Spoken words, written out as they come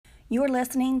You're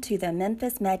listening to the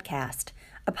Memphis Medcast,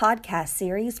 a podcast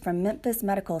series from Memphis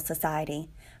Medical Society.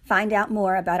 Find out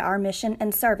more about our mission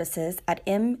and services at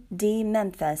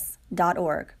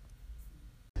mdmemphis.org.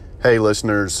 Hey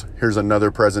listeners, here's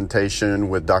another presentation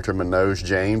with Dr. Manoj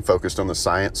Jain focused on the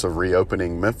science of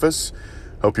reopening Memphis.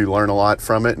 Hope you learn a lot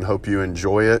from it and hope you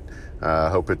enjoy it.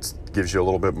 Hope it gives you a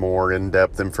little bit more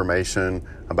in-depth information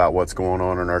about what's going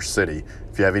on in our city.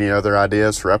 If you have any other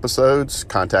ideas for episodes,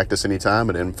 contact us anytime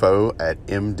at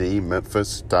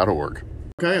info@mdmemphis.org.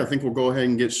 Okay, I think we'll go ahead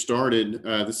and get started.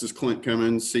 This is Clint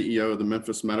Cummins, CEO of the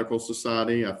Memphis Medical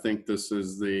Society. I think this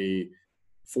is the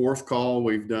fourth call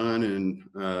we've done in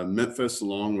Memphis,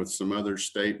 along with some others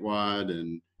statewide.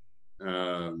 And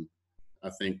I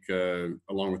think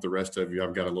along with the rest of you,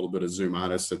 I've got a little bit of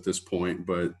Zoomitis at this point,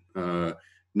 but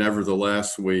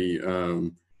nevertheless, we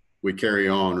carry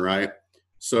on, right?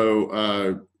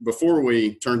 So before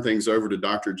we turn things over to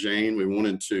Dr. Jain, we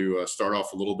wanted to start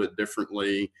off a little bit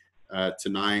differently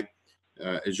tonight.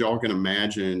 As y'all can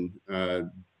imagine,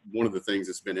 one of the things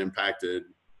that's been impacted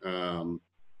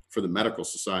for the medical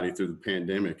society through the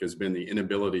pandemic has been the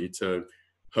inability to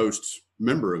host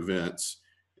member events.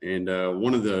 And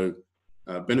one of the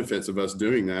benefits of us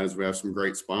doing that is we have some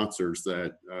great sponsors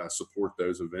that support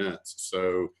those events.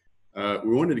 So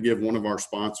we wanted to give one of our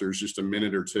sponsors just a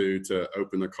minute or two to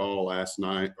open the call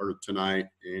tonight.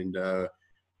 And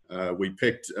we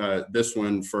picked this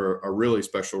one for a really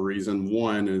special reason.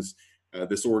 One is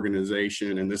this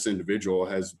organization and this individual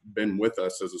has been with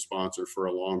us as a sponsor for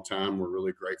a long time. We're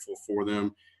really grateful for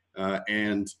them.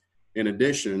 And in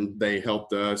addition, they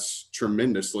helped us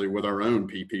tremendously with our own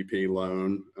PPP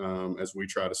loan as we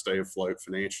try to stay afloat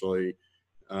financially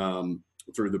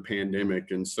through the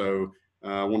pandemic. And so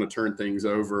I want to turn things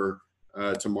over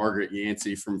to Margaret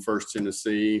Yancey from First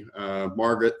Tennessee.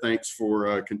 Margaret, thanks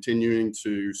for continuing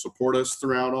to support us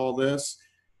throughout all this.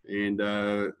 And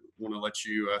want to let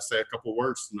you say a couple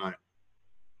words tonight.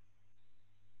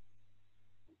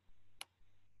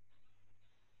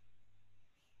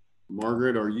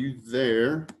 Margaret, are you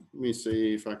there? Let me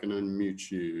see if I can unmute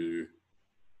you.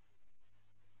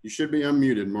 You should be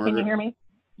unmuted, Margaret. Can you hear me?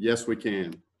 Yes, we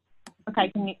can.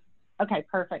 Okay, okay,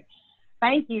 perfect.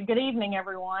 Thank you. Good evening,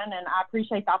 everyone, and I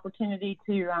appreciate the opportunity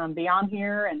to be on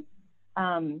here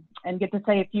and get to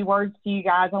say a few words to you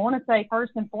guys. I want to say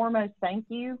first and foremost, thank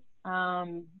you.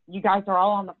 You guys are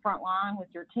all on the front line with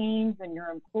your teams and your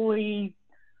employees,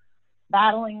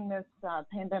 battling this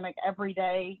pandemic every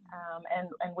day, and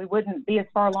we wouldn't be as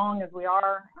far along as we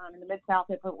are in the Mid-South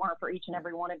if it weren't for each and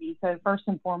every one of you. So first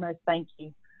and foremost, thank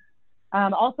you.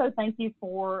 Also, thank you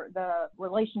for the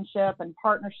relationship and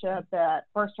partnership that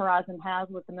First Horizon has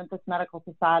with the Memphis Medical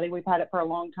Society. We've had it for a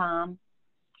long time.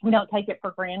 We don't take it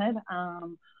for granted.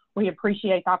 We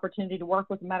appreciate the opportunity to work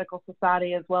with the Medical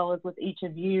Society as well as with each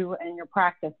of you and your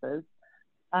practices.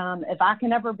 If I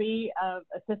can ever be of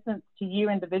assistance to you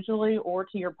individually or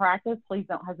to your practice, please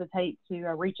don't hesitate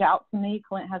to reach out to me.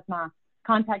 Clint has my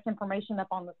contact information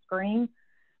up on the screen.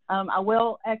 I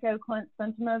will echo Clint's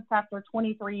sentiments. After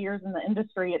 23 years in the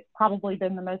industry, it's probably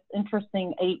been the most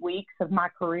interesting 8 weeks of my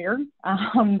career.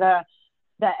 The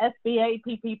SBA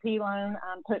PPP loan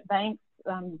put banks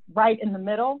right in the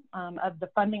middle of the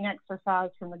funding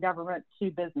exercise from the government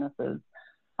to businesses.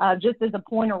 Just as a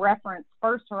point of reference,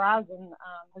 First Horizon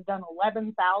has done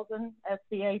 11,000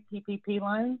 SBA PPP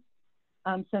loans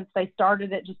since they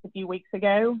started it just a few weeks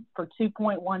ago for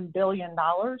 $2.1 billion.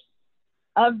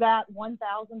 Of that,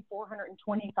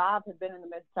 1,425 have been in the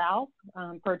Mid-South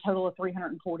for a total of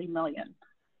 $340 million.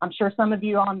 I'm sure some of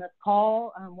you on this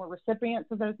call were recipients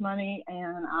of those money,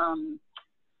 and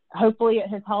hopefully it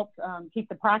has helped keep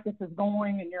the practices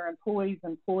going and your employees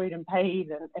employed and paid.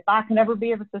 And if I can ever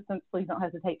be of assistance, please don't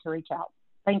hesitate to reach out.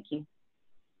 Thank you.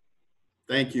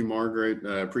 Thank you, Margaret.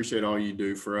 Appreciate all you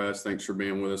do for us. Thanks for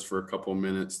being with us for a couple of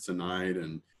minutes tonight.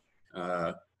 And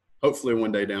hopefully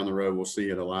one day down the road, we'll see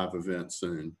you at a live event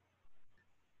soon.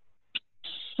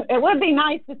 It would be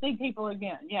nice to see people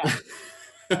again. Yeah.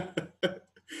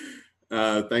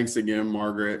 Thanks again,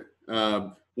 Margaret.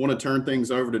 Want to turn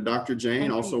things over to Dr. Jain.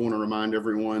 Also want to remind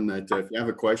everyone that if you have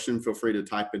a question, feel free to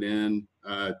type it in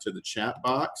to the chat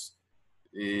box.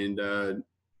 And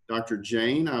Dr.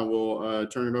 Jain, I will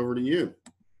turn it over to you.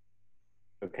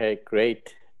 Okay,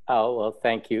 great. Oh, well,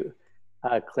 thank you,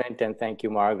 Clint, and thank you,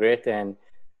 Margaret. And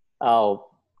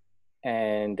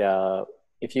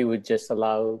if you would just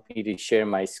allow me to share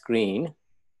my screen.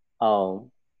 I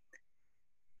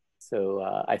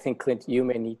think, Clint, you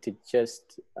may need to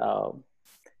just,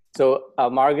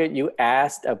 Margaret, you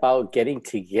asked about getting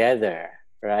together,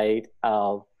 right?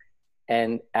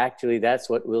 And actually that's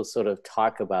what we'll sort of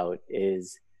talk about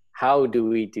is how do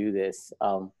we do this?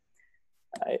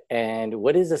 And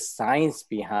what is the science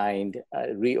behind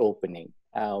reopening?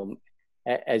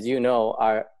 As you know,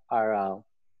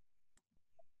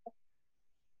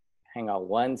 hang on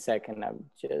one second, I'm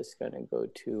just gonna go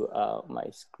to my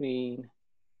screen.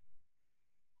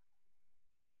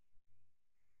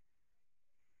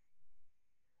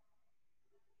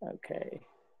 Okay.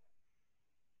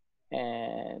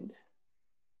 And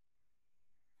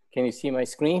can you see my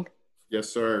screen? Yes,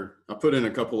 sir. I put in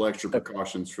a couple extra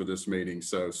precautions for this meeting,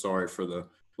 so sorry for the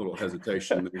little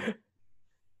hesitation there.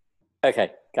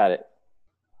 Okay, got it.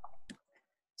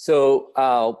 So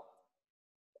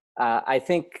I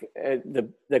think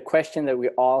the question that we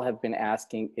all have been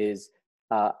asking is,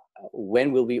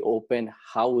 when will we open?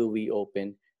 How will we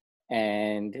open?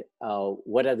 And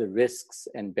what are the risks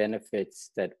and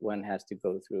benefits that one has to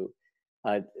go through?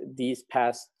 These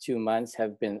past 2 months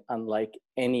have been unlike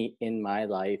any in my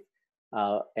life.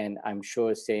 And I'm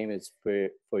sure same is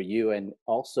for you, and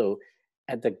also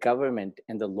at the government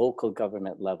and the local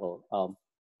government level.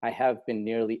 I have been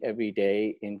nearly every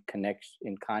day in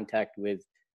contact with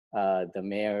the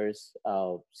mayors,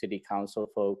 city council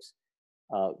folks.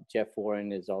 Jeff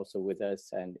Warren is also with us,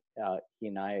 and he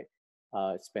and I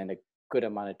spend a good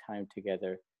amount of time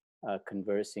together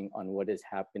conversing on what is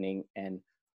happening and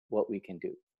what we can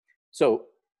do. So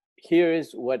here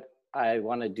is what I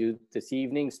want to do this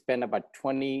evening, spend about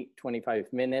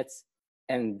 20-25 minutes,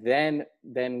 and then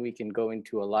we can go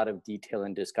into a lot of detail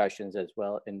and discussions as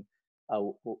well, and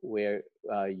where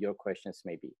your questions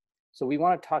may be. So we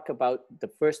want to talk about the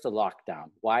first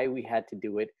lockdown, why we had to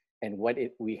do it, and what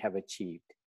we have achieved.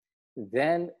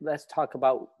 Then let's talk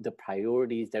about the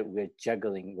priorities that we're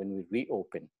juggling when we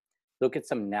reopen. Look at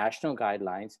some national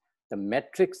guidelines, the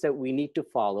metrics that we need to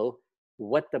follow,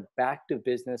 what the back to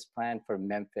business plan for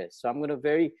Memphis. So I'm going to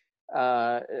very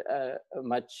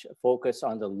much focus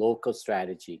on the local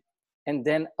strategy. And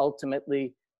then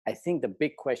ultimately, I think the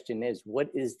big question is, what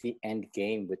is the end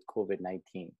game with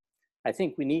COVID-19? I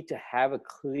think we need to have a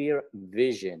clear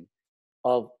vision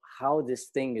of how this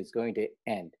thing is going to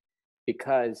end,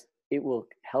 because it will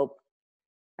help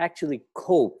actually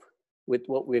cope with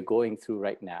what we're going through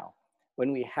right now.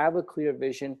 When we have a clear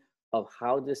vision of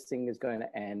how this thing is going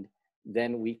to end,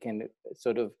 then we can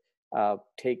sort of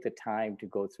take the time to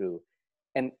go through.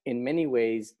 And in many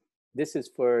ways, this is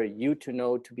for you to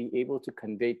know, to be able to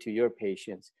convey to your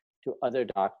patients, to other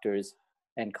doctors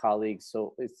and colleagues.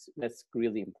 So that's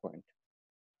really important.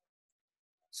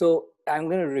 So I'm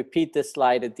going to repeat this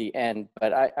slide at the end,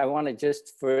 but I want to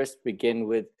just first begin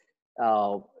with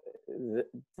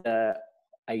the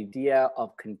idea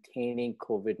of containing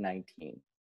COVID-19.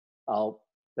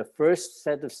 The first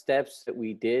set of steps that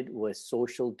we did was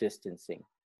social distancing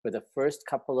for the first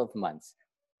couple of months,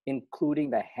 including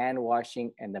the hand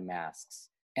washing and the masks.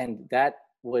 And that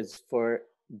was for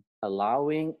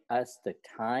allowing us the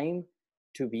time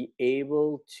to be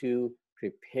able to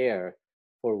prepare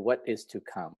for what is to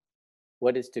come.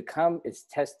 What is to come is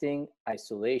testing,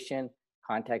 isolation,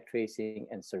 contact tracing,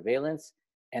 and surveillance,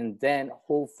 and then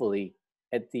hopefully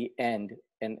at the end,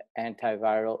 an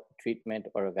antiviral treatment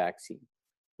or a vaccine.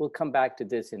 We'll come back to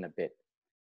this in a bit.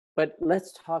 But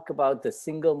let's talk about the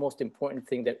single most important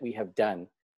thing that we have done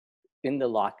in the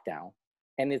lockdown,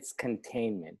 and it's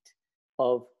containment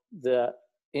of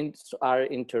our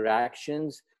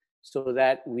interactions so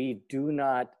that we do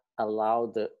not allow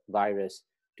the virus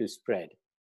to spread.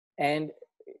 And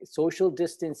social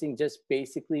distancing just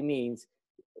basically means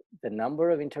the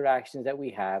number of interactions that we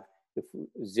have, if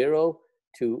 0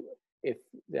 to, if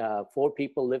 4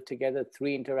 people live together,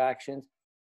 3 interactions.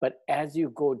 But as you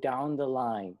go down the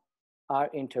line,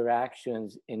 our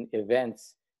interactions in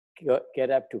events get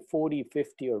up to 40,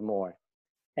 50 or more.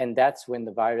 And that's when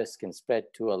the virus can spread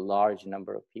to a large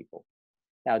number of people.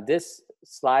 Now, this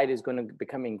slide is going to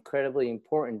become incredibly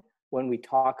important when we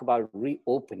talk about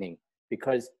reopening,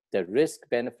 because the risk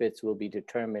benefits will be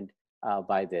determined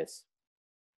by this.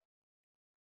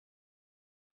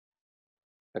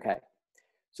 Okay,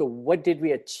 so what did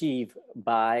we achieve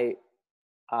by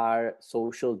our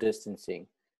social distancing?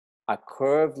 Our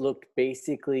curve looked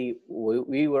basically,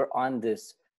 we were on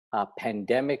this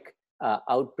pandemic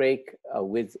outbreak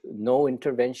with no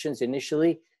interventions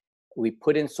initially. We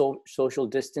put in social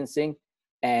distancing,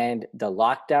 and the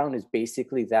lockdown is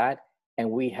basically that,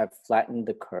 and we have flattened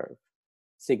the curve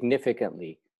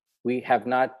significantly. We have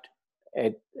not,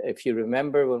 if you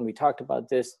remember when we talked about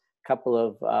this a couple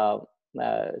of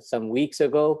some weeks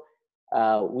ago,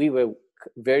 we were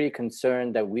very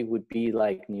concerned that we would be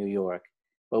like New York,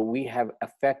 but we have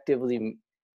effectively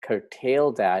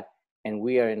curtailed that, and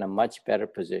we are in a much better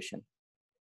position.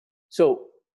 So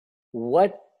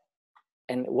what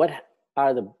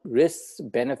are the risks,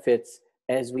 benefits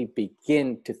as we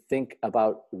begin to think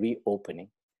about reopening?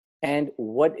 And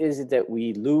what is it that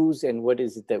we lose and what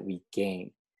is it that we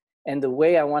gain? And the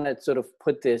way I want to sort of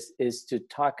put this is to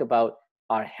talk about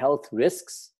our health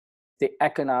risks, the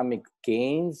economic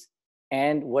gains,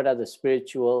 and what are the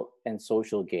spiritual and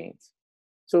social gains.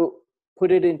 So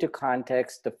put it into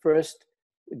context, the first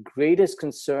greatest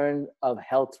concern of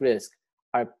health risk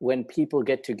are when people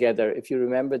get together. If you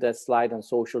remember that slide on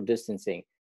social distancing,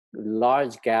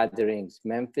 large gatherings,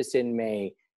 Memphis in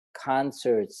May,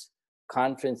 concerts,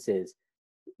 conferences,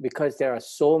 because there are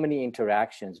so many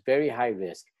interactions, very high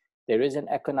risk. There is an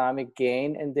economic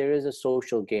gain and there is a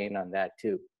social gain on that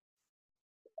too.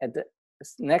 At the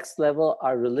next level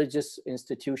are religious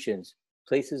institutions,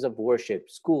 places of worship,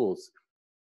 schools.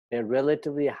 They're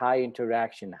relatively high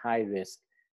interaction, high risk,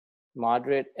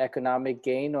 moderate economic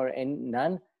gain or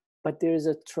none, but there is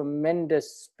a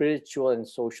tremendous spiritual and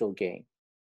social gain.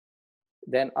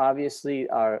 Then obviously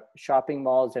our shopping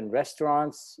malls and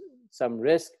restaurants, some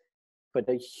risk, but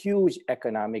a huge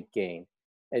economic gain.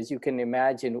 As you can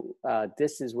imagine,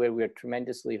 this is where we're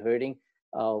tremendously hurting.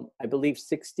 I believe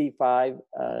 65%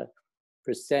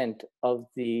 of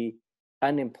the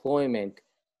unemployment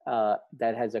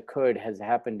that has occurred has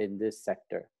happened in this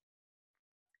sector.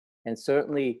 And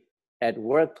certainly at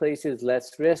workplaces,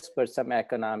 less risk, but some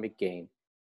economic gain.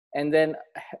 And then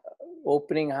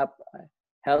opening up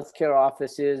healthcare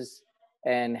offices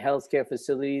and healthcare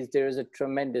facilities, there's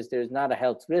not a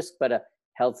health risk, but a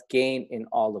health gain in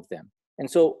all of them. And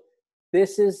so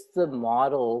this is the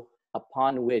model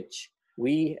upon which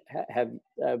we have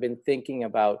been thinking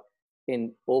about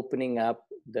in opening up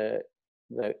the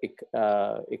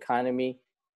economy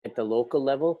at the local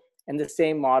level, and the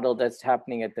same model that's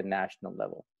happening at the national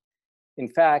level. In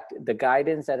fact, the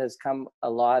guidance that has come a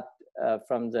lot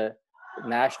from the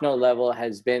national level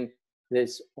has been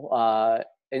this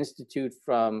institute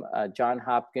from Johns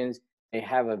Hopkins. They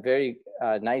have a very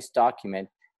nice document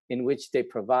in which they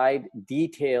provide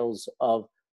details of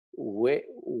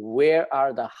where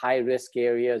are the high risk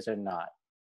areas or not.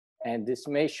 And this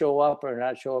may show up or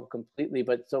not show up completely,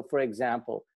 but so for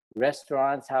example,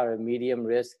 restaurants have a medium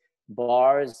risk,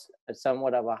 bars are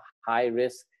somewhat of a high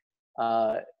risk,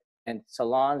 and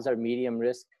salons are medium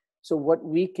risk. So what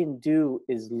we can do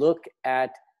is look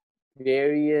at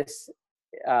various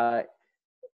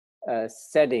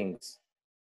settings,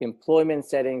 employment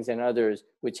settings and others,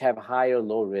 which have high or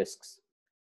low risks.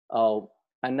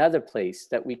 Another place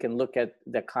that we can look at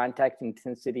the contact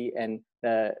intensity and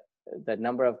the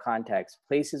number of contacts,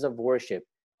 places of worship,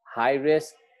 high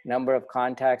risk, number of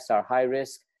contacts are high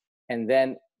risk, and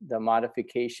then the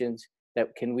modifications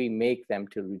that can we make them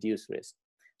to reduce risk.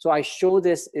 So I show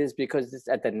this is because it's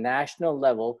at the national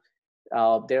level,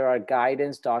 there are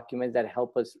guidance documents that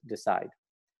help us decide.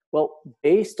 Well,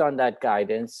 based on that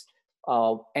guidance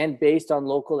and based on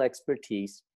local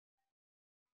expertise,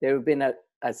 there have been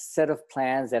a set of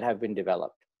plans that have been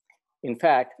developed. In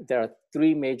fact, there are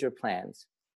 3 major plans.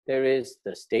 There is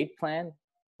the state plan,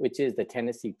 which is the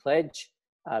Tennessee Pledge,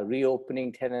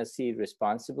 reopening Tennessee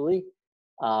responsibly.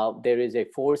 There is a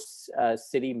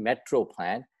 4-city metro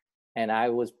plan, and I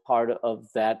was part of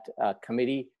that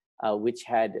committee, which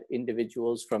had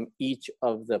individuals from each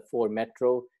of the 4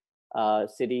 metro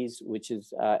cities, which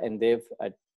is, and they've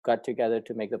got together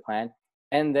to make the plan.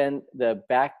 And then the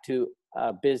back to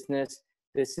business,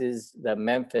 this is the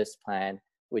Memphis plan,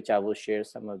 which I will share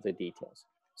some of the details.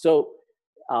 So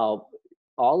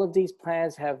all of these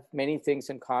plans have many things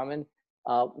in common,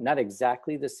 not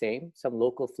exactly the same, some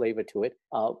local flavor to it.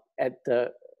 At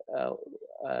the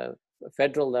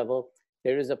federal level,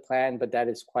 there is a plan, but that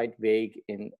is quite vague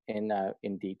in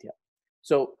detail.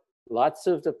 So lots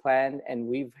of the plan, and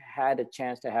we've had a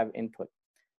chance to have input.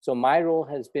 So my role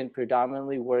has been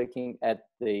predominantly working at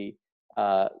the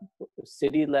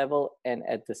city level and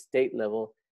at the state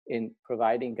level in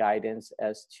providing guidance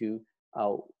as to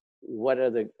what are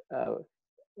the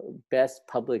best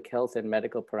public health and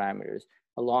medical parameters,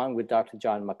 along with Dr.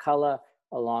 John McCullough,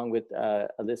 along with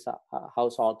Alyssa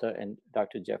Haushalter and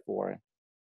Dr. Jeff Warren.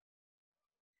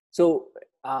 So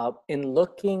in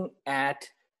looking at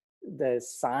the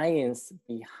science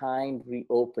behind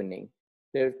reopening,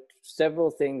 there are several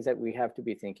things that we have to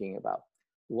be thinking about.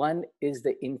 One is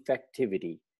the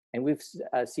infectivity. And we've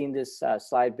seen this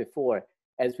slide before.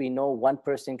 As we know, one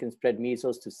person can spread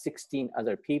measles to 16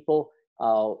 other people.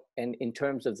 And in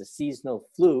terms of the seasonal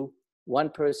flu, one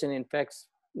person infects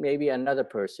maybe another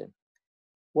person.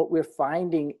 What we're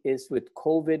finding is with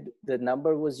COVID, the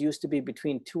number was used to be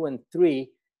between 2 and 3,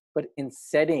 but in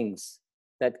settings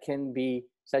that can be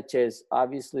such as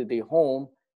obviously the home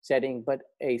setting, but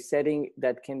a setting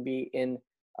that can be in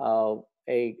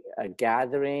a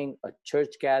gathering, a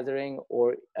church gathering,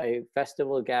 or a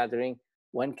festival gathering.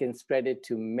 One can spread it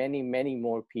to many, many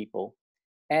more people.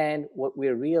 And what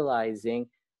we're realizing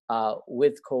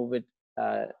with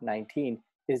COVID-19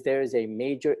 is there is a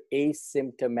major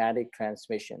asymptomatic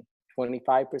transmission,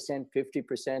 25%,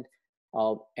 50%,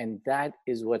 and that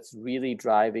is what's really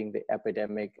driving the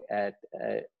epidemic at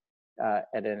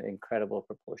an incredible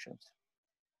proportions.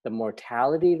 The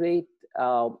mortality rate,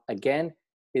 again,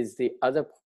 is the other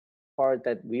part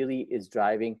that really is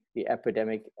driving the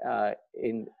epidemic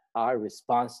in our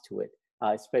response to it,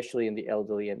 especially in the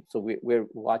elderly. And so we're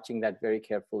watching that very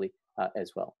carefully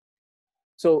as well.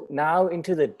 So now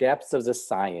into the depths of the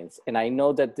science. And I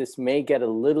know that this may get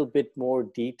a little bit more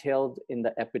detailed in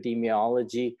the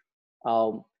epidemiology,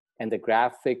 and the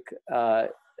graphs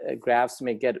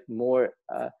may get more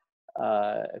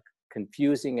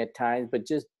confusing at times, but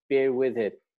just bear with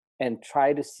it and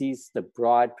try to seize the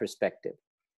broad perspective.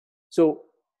 So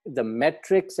the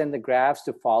metrics and the graphs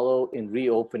to follow in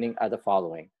reopening are the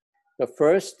following. The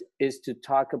first is to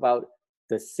talk about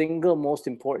the single most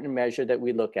important measure that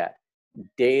we look at,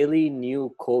 daily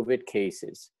new COVID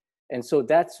cases. And so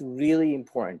that's really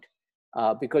important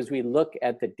because we look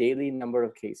at the daily number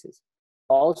of cases.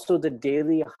 Also the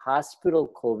daily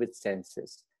hospital COVID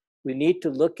census. We need to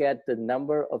look at the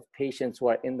number of patients who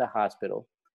are in the hospital.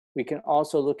 We can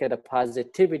also look at a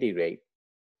positivity rate.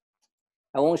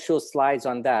 I won't show slides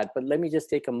on that, but let me just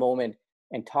take a moment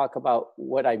and talk about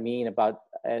what I mean about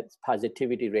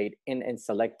positivity rate in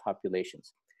select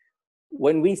populations.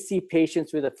 When we see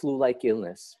patients with a flu-like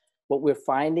illness, what we're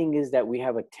finding is that we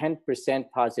have a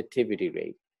 10% positivity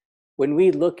rate. When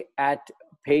we look at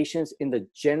patients in the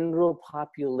general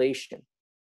population,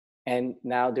 and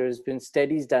now there's been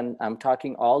studies done, I'm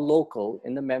talking all local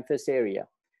in the Memphis area,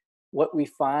 what we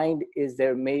find is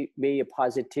there may be a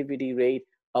positivity rate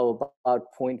of about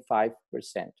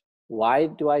 0.5%. Why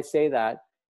do I say that?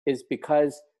 Is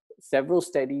because several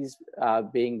studies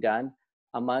being done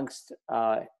amongst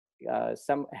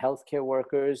some healthcare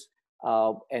workers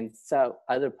and some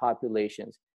other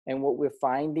populations. And what we're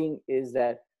finding is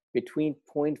that between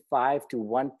 0.5 to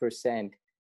 1%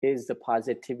 is the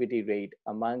positivity rate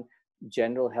among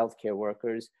general healthcare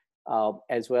workers,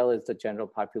 as well as the general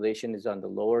population is on the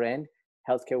lower end.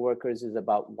 Healthcare workers is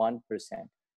about 1%.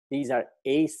 These are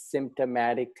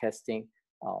asymptomatic testing.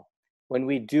 When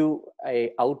we do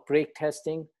a outbreak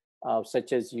testing,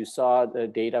 such as you saw the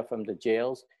data from the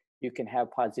jails, you can have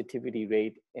positivity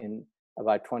rate in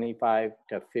about 25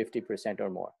 to 50% or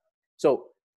more. So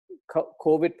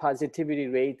COVID positivity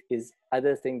rate is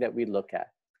other thing that we look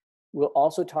at. We'll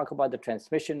also talk about the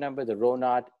transmission number, the Rho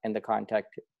naught, and the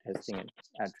contact testing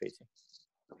and tracing.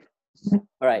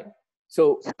 All right,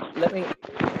 so let me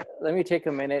take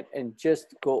a minute and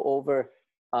just go over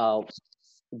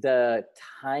the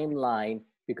timeline,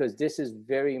 because this is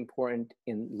very important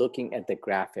in looking at the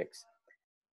graphics.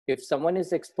 If someone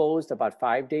is exposed, about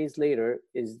 5 days later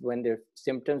is when their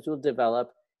symptoms will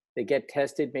develop. They get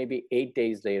tested maybe 8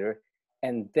 days later,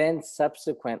 and then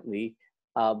subsequently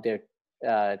their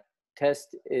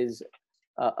test is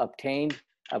obtained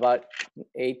about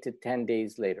 8 to 10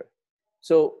 days later.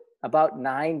 So about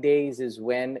 9 days is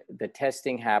when the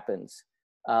testing happens.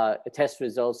 Test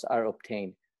results are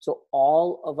obtained. So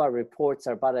all of our reports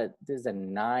are there's a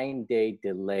 9-day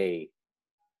delay.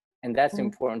 And that's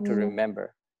important to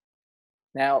remember.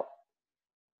 Now,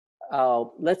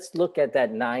 let's look at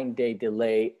that 9-day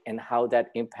delay and how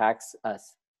that impacts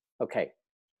us. Okay,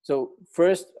 so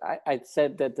first I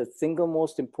said that the single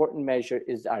most important measure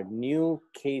is our new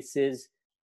cases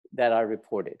that are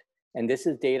reported. And this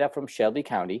is data from Shelby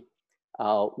County.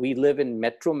 We live in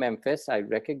Metro Memphis, I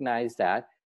recognize that.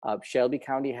 Shelby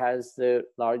County has the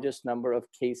largest number of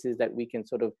cases that we can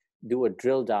sort of do a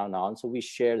drill down on, so we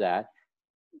share that.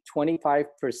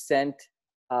 25%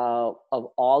 of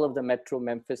all of the Metro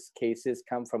Memphis cases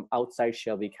come from outside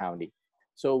Shelby County.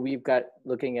 So we've got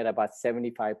looking at about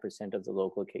 75% of the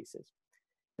local cases.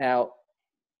 Now,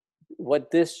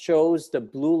 what this shows, the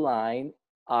blue line,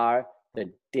 are the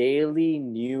daily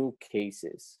new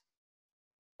cases,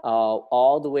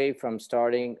 all the way from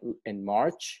starting in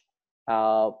March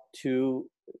to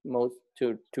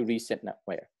recent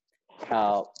nowhere.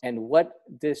 And what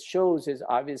this shows is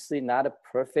obviously not a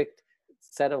perfect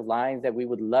set of lines that we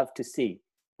would love to see,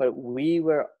 but we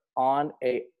were on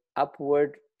a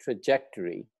upward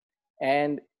trajectory,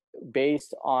 and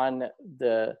based on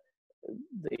the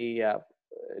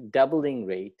doubling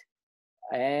rate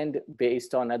and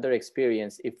based on other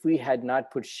experience, if we had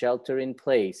not put shelter in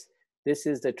place, this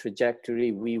is the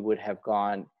trajectory we would have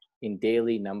gone in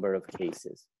daily number of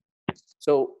cases.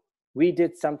 So we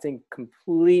did something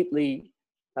completely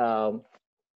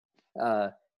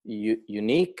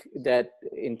unique, that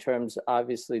in terms,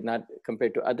 obviously not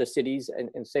compared to other cities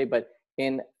and say, but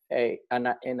in a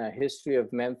history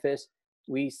of Memphis,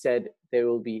 we said there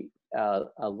will be a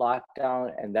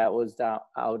lockdown, and that was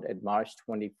out at March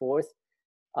 24th.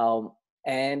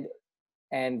 And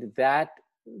that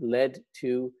led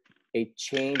to a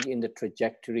change in the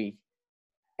trajectory.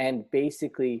 And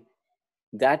basically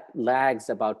that lags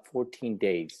about 14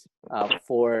 days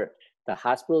for the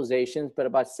hospitalizations, but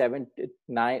about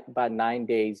 9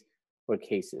 days for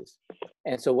cases.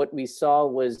 And so what we saw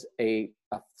was a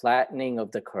flattening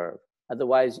of the curve.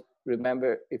 Otherwise,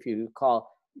 remember, if you recall,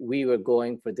 we were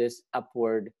going for this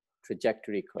upward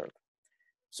trajectory curve.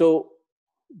 So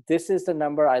this is the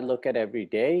number I look at every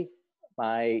day.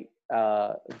 My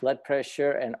blood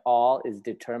pressure and all is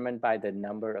determined by the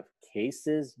number of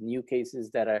cases, new cases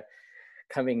that are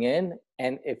coming in.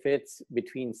 And if it's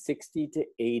between 60 to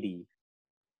 80,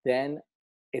 then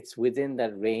it's within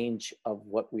that range of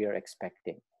what we are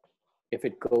expecting. If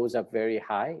it goes up very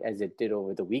high, as it did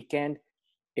over the weekend,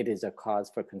 it is a cause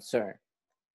for concern.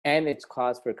 And it's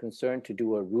cause for concern to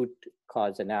do a root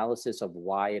cause analysis of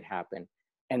why it happened.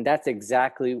 And that's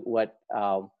exactly what,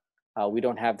 we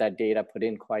don't have that data put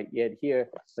in quite yet here,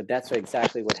 but that's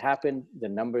exactly what happened. The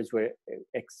numbers were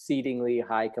exceedingly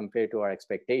high compared to our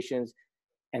expectations.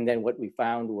 And then what we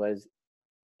found was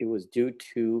it was due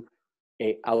to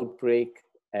an outbreak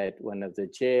at one of the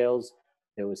jails.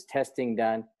 There was testing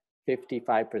done.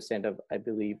 55% of, I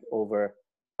believe, over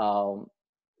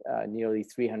nearly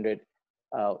 300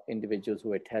 individuals who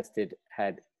were tested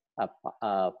had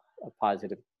a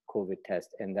positive COVID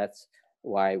test. And that's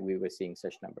why we were seeing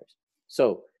such numbers.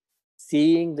 So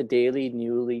seeing the daily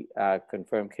newly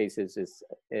confirmed cases is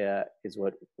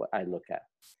what I look at.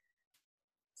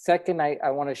 Second,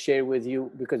 I want to share with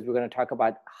you, because we're going to talk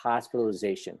about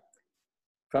hospitalization.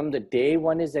 From the day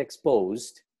one is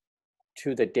exposed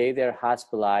to the day they're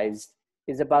hospitalized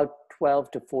is about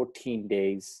 12 to 14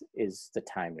 days is the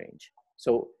time range.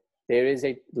 So there is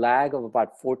a lag of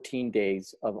about 14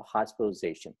 days of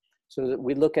hospitalization. So that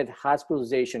we look at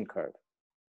hospitalization curve.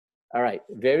 All right,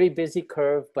 very busy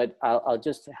curve, but I'll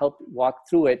just help walk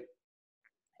through it.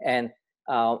 And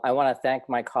I want to thank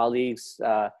my colleagues,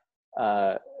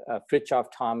 Fritjof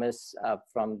Thomas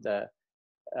from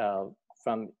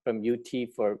UT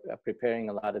for preparing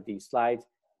a lot of these slides,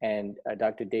 and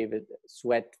Dr. David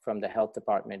Sweat from the health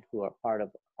department, who are part of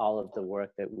all of the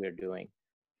work that we're doing.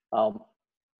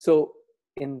 So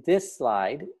in this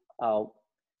slide,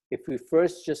 if we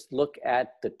first just look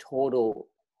at the total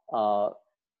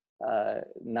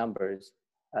numbers,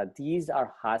 these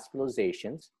are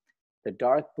hospitalizations. The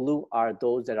dark blue are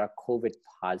those that are COVID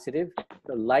positive.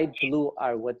 The light blue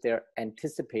are what they're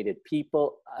anticipated,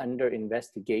 people under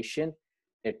investigation.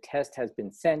 Their test has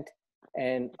been sent.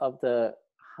 And of the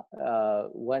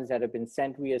ones that have been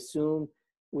sent, we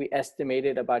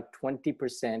estimated about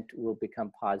 20% will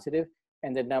become positive.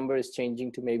 And the number is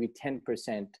changing to maybe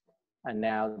 10%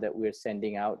 now that we're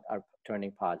sending out are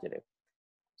turning positive.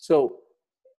 So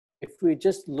if we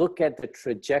just look at the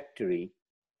trajectory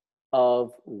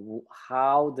of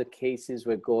how the cases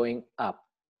were going up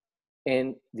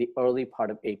in the early part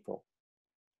of April.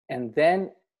 And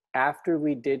then after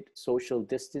we did social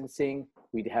distancing,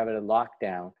 we'd have a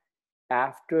lockdown.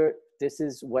 After, this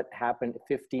is what happened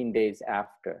 15 days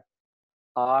after.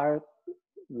 Our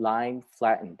line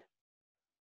flattened.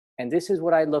 And this is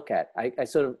what I look at. I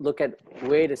sort of look at,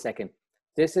 wait a second,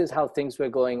 this is how things were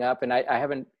going up. And I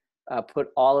haven't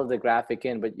put all of the graphic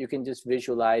in, but you can just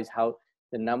visualize how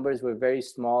the numbers were very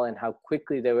small and how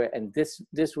quickly they were. And this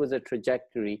was a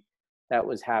trajectory that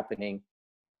was happening.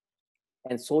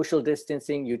 And social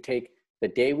distancing, you take the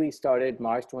day we started,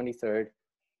 March 23rd,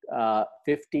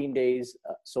 15 days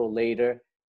so later,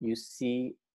 you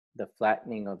see the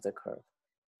flattening of the curve.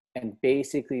 And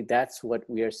basically that's what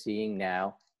we are seeing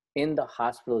now in the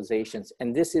hospitalizations.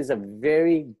 And this is a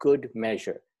very good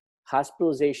measure.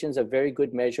 Hospitalizations are a very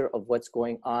good measure of what's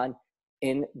going on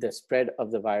in the spread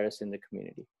of the virus in the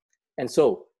community. And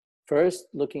so first,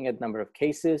 looking at number of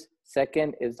cases.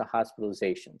 Second is the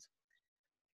hospitalizations.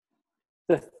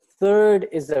 The third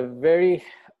is a very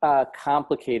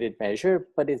complicated measure,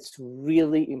 but it's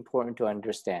really important to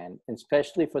understand, and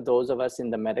especially for those of us in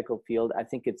the medical field. I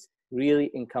think it's really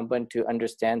incumbent to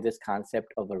understand this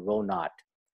concept of a rho naught.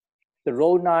 The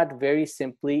rho naught, very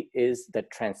simply, is the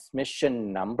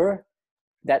transmission number.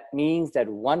 That means that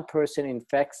one person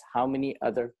infects how many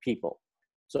other people.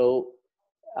 So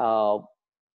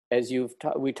as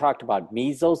we talked about,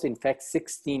 measles infects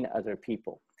 16 other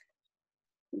people.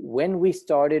 When we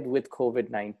started with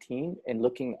COVID-19 and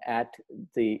looking at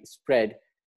the spread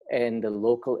in the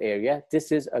local area,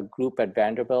 this is a group at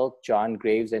Vanderbilt. John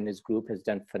Graves and his group has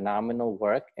done phenomenal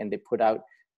work, and they put out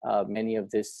many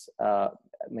of these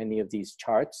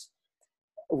charts.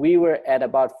 We were at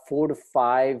about 4 to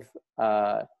 5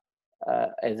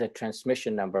 as a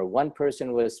transmission number. One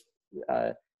person was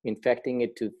infecting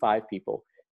it to 5 people.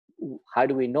 How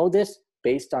do we know this?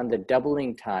 Based on the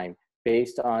doubling time,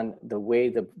 based on the way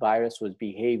the virus was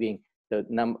behaving,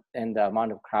 and the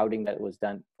amount of crowding that was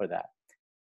done for that.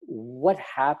 What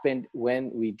happened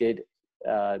when we did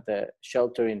the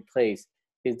shelter in place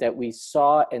is that we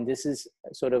saw, and this is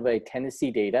sort of a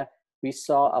Tennessee data, we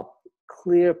saw a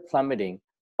clear plummeting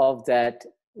of that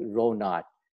rho naught.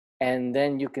 And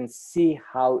then you can see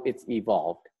how it's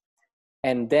evolved.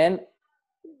 And then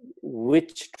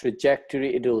which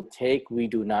trajectory it will take, we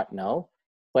do not know.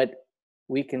 But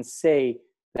we can say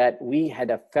that we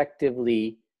had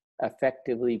effectively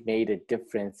made a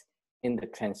difference in the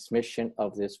transmission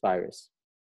of this virus.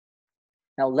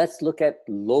 Now let's look at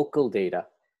local data.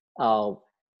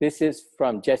 This is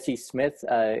from Jesse Smith,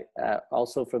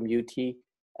 also from UT,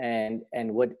 and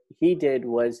what he did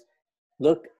was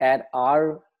look at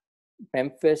our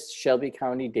Memphis, Shelby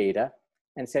County data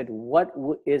and said, what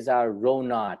is our rho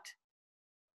naught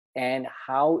and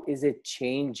how is it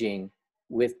changing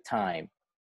with time?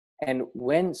 And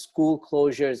when school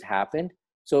closures happened,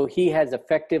 so he has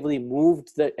effectively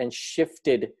moved and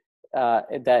shifted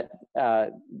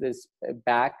this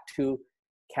back to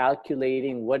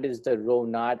calculating what is the rho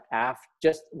naught after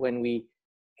just when we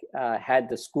had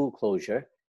the school closure,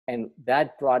 and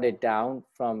that brought it down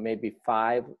from maybe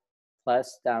 5+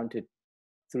 down to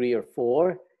 3 or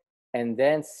 4, and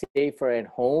then safer at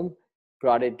home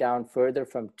brought it down further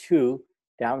from 2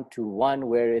 down to 1,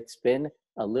 where it's been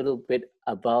a little bit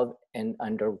above and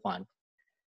under 1.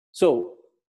 So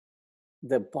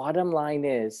the bottom line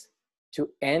is, to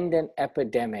end an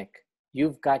epidemic,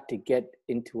 you've got to get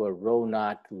into a rho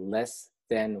naught less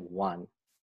than 1.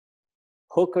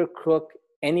 Hook or crook,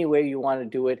 any way you want to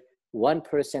do it, one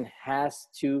person has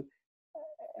to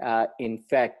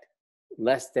infect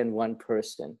less than 1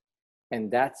 person, and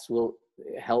that will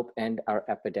help end our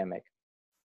epidemic.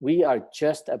 We are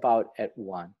just about at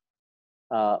 1,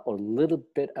 or a little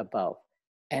bit above.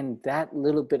 And that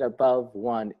little bit above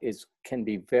 1 can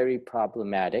be very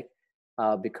problematic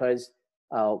because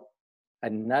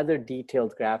another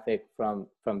detailed graphic from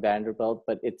Vanderbilt,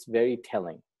 but it's very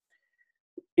telling.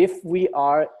 If we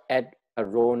are at a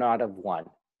rho naught of 1,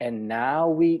 and now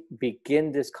we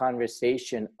begin this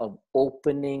conversation of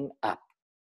opening up,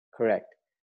 correct?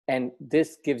 And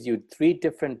this gives you 3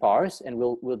 different bars, and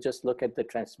we'll just look at the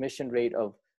transmission rate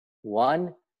of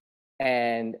 1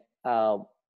 and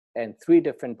 3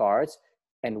 different bars.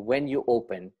 And when you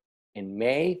open in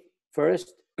May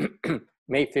 1st,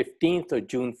 May 15th, or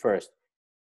June 1st,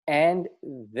 and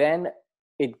then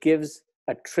it gives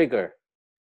a trigger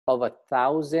of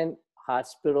 1,000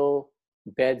 hospital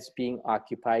beds being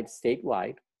occupied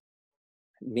statewide,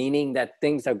 meaning that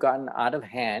things have gotten out of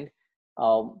hand.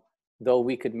 Though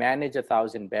we could manage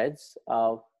 1,000 beds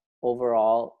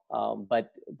overall,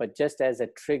 but just as a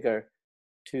trigger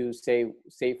to say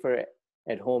safer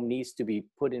at home needs to be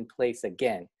put in place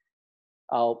again.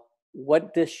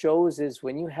 What this shows is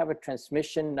when you have a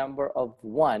transmission number of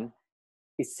 1,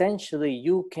 essentially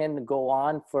you can go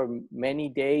on for many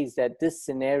days that this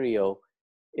scenario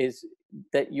is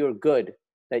that you're good,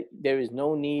 that there is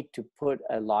no need to put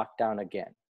a lockdown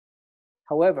again.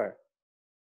 However,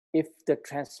 if the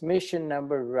transmission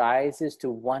number rises to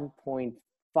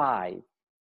 1.5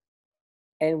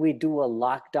 and we do a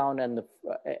lockdown and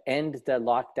end the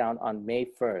lockdown on May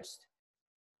 1st,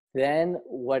 then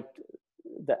what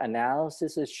the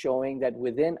analysis is showing that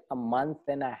within a month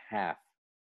and a half,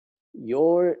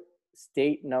 your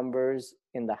state numbers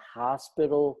in the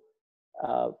hospital,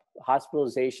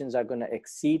 hospitalizations are going to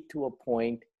exceed to a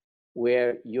point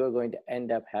where you're going to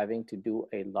end up having to do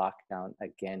a lockdown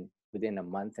again within a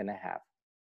month and a half.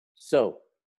 So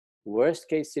worst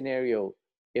case scenario,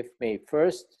 if May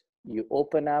 1st, you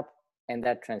open up and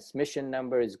that transmission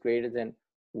number is greater than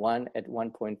 1 at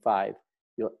 1.5,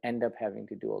 you'll end up having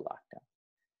to do a lockdown.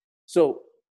 So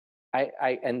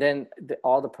and then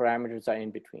all the parameters are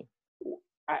in between.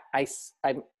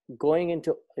 I'm going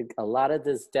into a lot of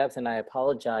this depth, and I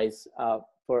apologize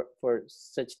for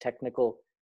such technical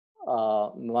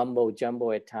mumbo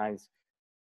jumbo at times.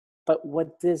 But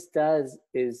what this does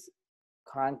is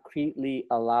concretely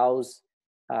allows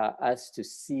us to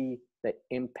see the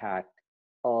impact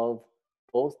of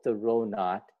both the rho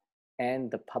naught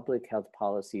and the public health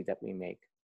policy that we make.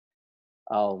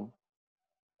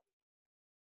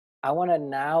 I want to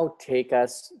now take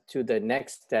us to the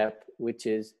next step, which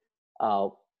is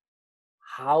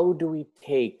how do we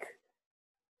take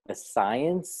the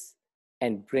science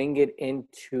and bring it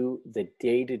into the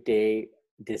day-to-day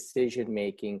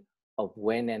decision-making of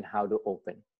when and how to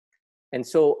open. And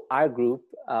so our group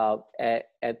at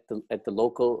the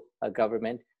local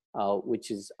government,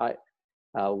 which is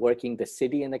working the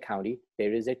city and the county,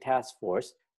 there is a task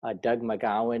force. Doug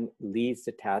McGowan leads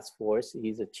the task force.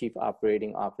 He's a chief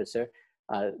operating officer.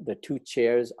 The two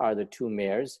chairs are the two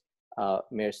mayors,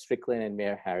 Mayor Strickland and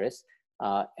Mayor Harris.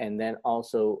 And then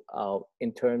also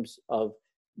in terms of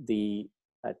the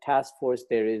task force,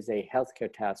 there is a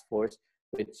healthcare task force,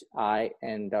 which I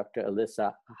and Dr.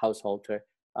 Alyssa Haushalter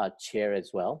chair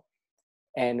as well.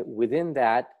 And within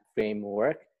that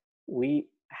framework, we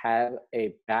have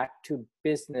a back to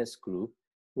business group,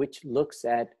 which looks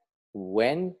at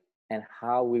when and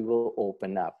how we will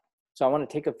open up. So I want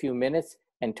to take a few minutes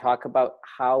and talk about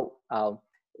how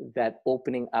that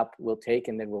opening up will take,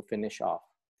 and then we'll finish off.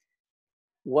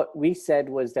 What we said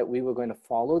was that we were going to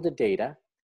follow the data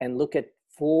and look at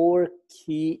 4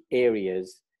 key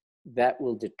areas that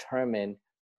will determine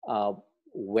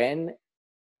when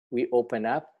we open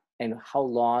up and how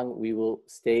long we will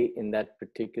stay in that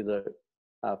particular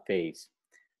phase.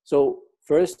 So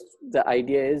first, the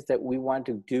idea is that we want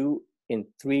to do in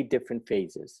 3 different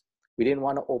phases. We didn't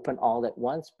want to open all at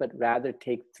once, but rather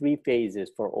take 3 phases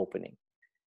for opening.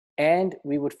 And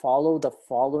we would follow the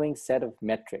following set of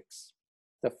metrics.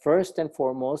 The first and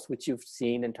foremost, which you've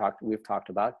seen and we've talked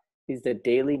about, is the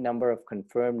daily number of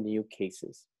confirmed new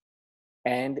cases.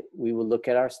 And we will look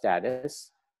at our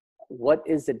status. What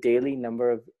is the daily number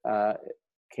of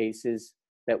cases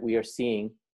that we are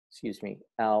seeing,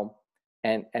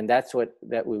 and that's what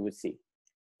that we would see.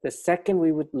 The second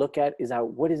we would look at is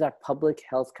what is our public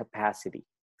health capacity?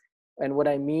 And what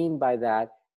I mean by that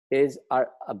is our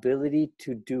ability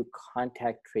to do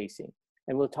contact tracing.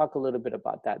 And we'll talk a little bit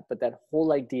about that, but that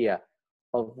whole idea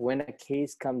of when a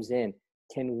case comes in,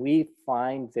 can we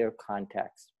find their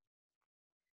contacts?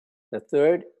 The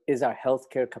third is our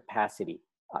healthcare capacity.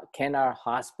 Can our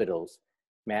hospitals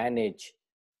manage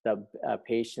the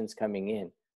patients coming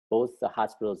in, both the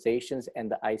hospitalizations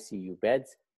and the ICU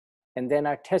beds? And then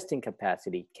our testing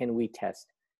capacity, can we test?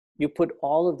 You put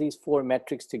all of these 4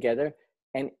 metrics together,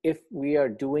 and if we are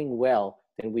doing well,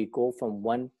 then we go from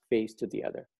one phase to the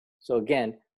other. So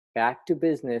again, back to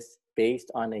business based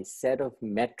on a set of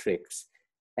metrics,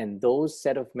 and those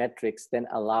set of metrics then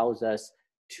allows us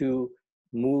to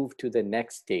move to the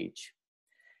next stage.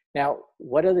 Now,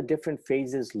 what are the different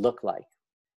phases look like?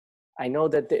 I know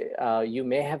that you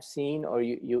may have seen, or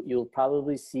you'll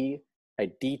probably see a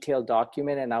detailed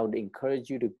document, and I would encourage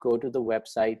you to go to the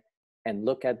website and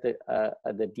look at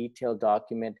the detailed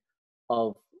document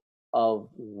of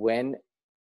when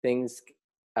things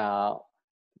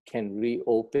can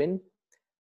reopen.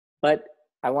 But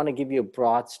I want to give you a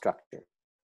broad structure.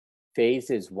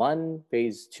 Phases 1,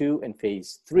 phase 2, and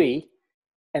phase 3.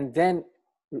 And then,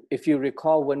 if you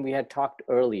recall when we had talked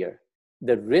earlier,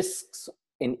 the risks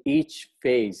in each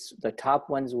phase, the top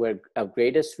ones were of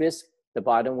greatest risk, the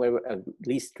bottom were of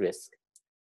least risk.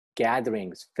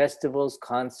 Gatherings, festivals,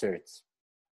 concerts.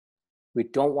 We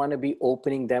don't want to be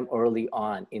opening them early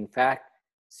on. In fact,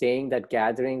 saying that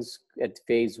gatherings at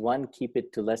phase 1, keep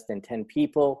it to less than 10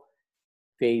 people,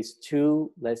 phase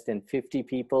 2, less than 50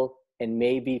 people, and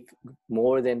maybe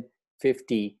more than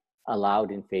 50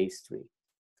 allowed in phase 3.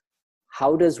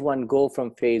 How does one go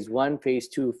from phase 1, phase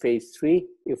 2, phase 3?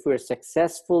 If we're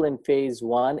successful in phase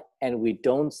 1 and we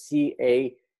don't see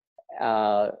a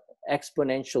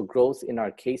exponential growth in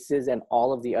our cases and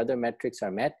all of the other metrics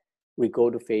are met, we go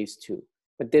to phase 2.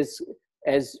 But there's,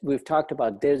 as we've talked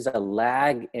about, there's a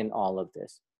lag in all of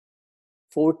this.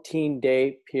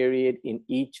 14-day period in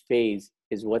each phase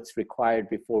is what's required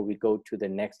before we go to the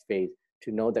next phase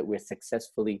to know that we're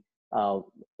successfully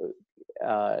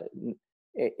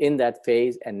in that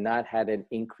phase and not had an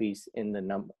increase in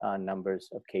the numbers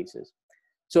of cases.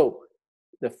 So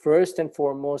the first and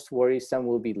foremost worrisome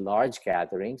will be large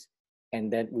gatherings,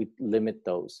 and then we limit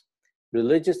those.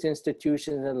 Religious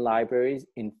institutions and libraries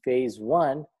in phase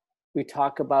 1, we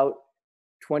talk about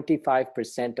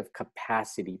 25% of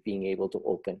capacity being able to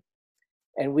open.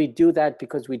 And we do that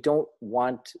because we don't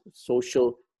want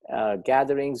social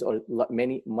gatherings or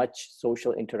much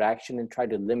social interaction and try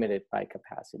to limit it by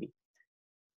capacity.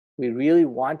 We really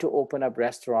want to open up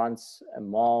restaurants and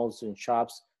malls and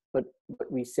shops, but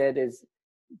what we said is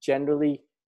generally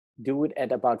do it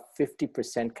at about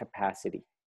 50% capacity.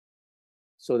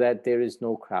 so that there is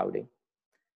no crowding.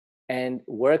 And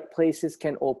workplaces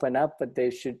can open up, but there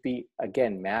should be,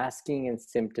 again, masking and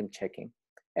symptom checking.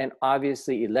 And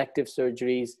obviously elective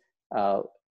surgeries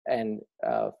and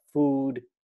food,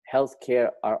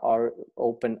 healthcare are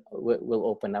will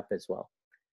open up as well.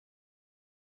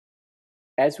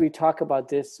 As we talk about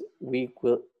this, we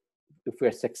will, if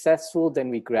we're successful, then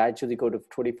we gradually go to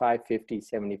 25, 50,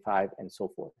 75, and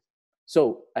so forth.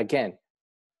 So again,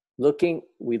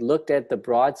 we looked at the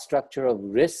broad structure of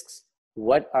risks.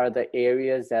 What are the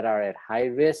areas that are at high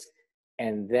risk?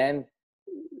 And then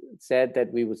said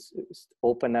that we would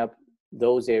open up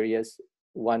those areas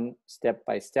one step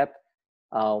by step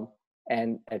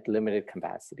and at limited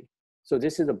capacity. So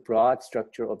this is a broad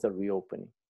structure of the reopening.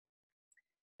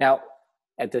 Now,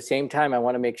 at the same time, I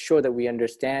want to make sure that we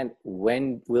understand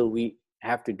when will we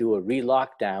have to do a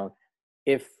re-lockdown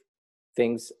if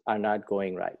things are not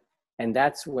going right. And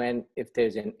that's when, if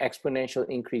there's an exponential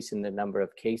increase in the number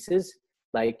of cases,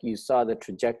 like you saw the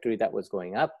trajectory that was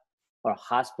going up, or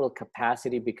hospital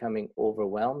capacity becoming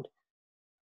overwhelmed,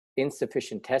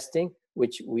 insufficient testing,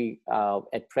 which we,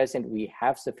 at present, we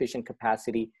have sufficient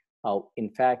capacity. In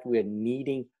fact, we are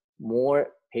needing more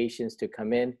patients to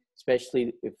come in,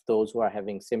 especially if those who are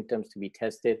having symptoms to be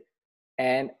tested,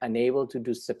 and unable to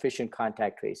do sufficient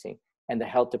contact tracing. And the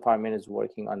health department is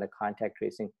working on the contact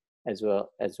tracing as well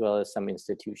as some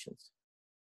institutions.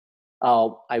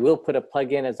 I will put a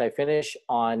plug in as I finish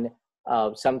on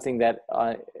something that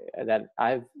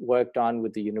I've worked on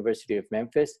with the University of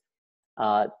Memphis,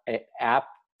 an app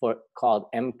called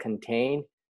mContain.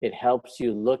 It helps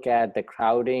you look at the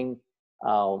crowding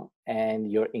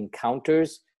and your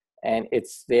encounters, and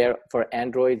it's there for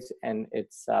Androids, and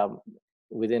it's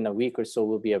within a week or so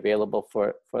will be available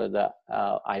for the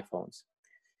iPhones.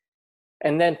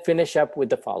 And then finish up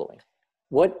with the following.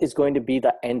 What is going to be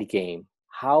the end game?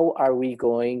 How are we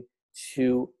going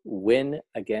to win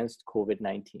against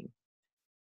COVID-19?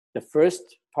 The first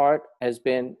part has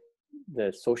been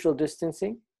the social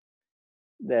distancing.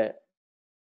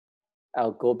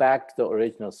 I'll go back to the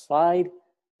original slide.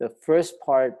 The first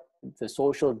part, the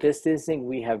social distancing,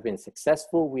 we have been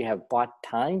successful. We have bought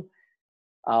time.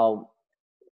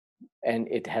 And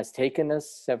it has taken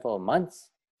us several months.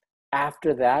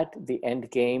 After that, the end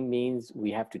game means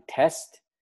we have to test,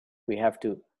 we have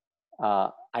to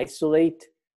isolate,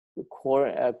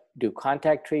 do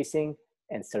contact tracing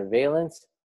and surveillance,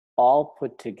 all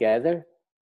put together.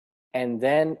 And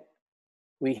then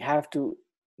we have to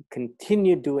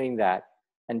continue doing that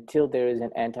until there is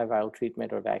an antiviral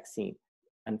treatment or vaccine.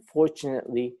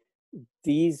 Unfortunately,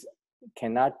 these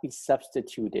cannot be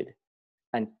substituted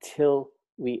until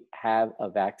we have a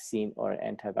vaccine or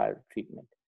an antiviral treatment.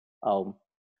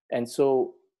 And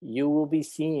so you will be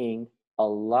seeing a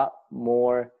lot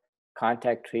more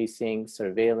contact tracing,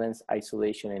 surveillance,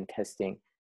 isolation, and testing,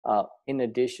 in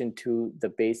addition to the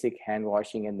basic hand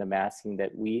washing and the masking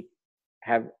that we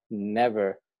have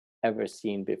never, ever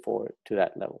seen before to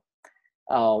that level.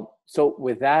 So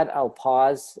with that, I'll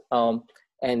pause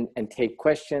and take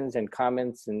questions and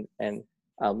comments and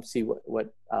see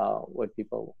what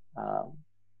people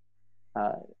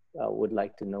would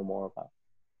like to know more about.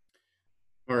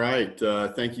 All right.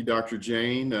 Thank you, Dr.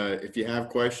 Jain. If you have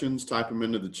questions, type them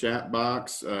into the chat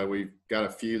box. We've got a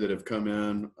few that have come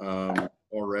in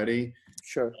already.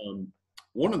 Sure.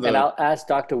 And I'll ask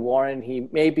Dr. Warren.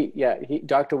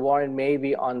 Dr. Warren may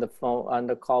be on the phone, on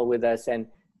the call with us, and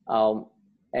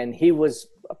he was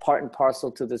a part and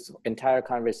parcel to this entire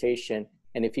conversation.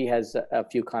 And if he has a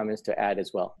few comments to add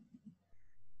as well.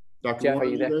 Dr. Jeff, Warren,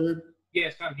 are you there?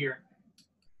 Yes, I'm here.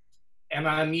 Am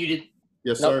I muted?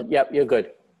 Yes, sir. Yep, you're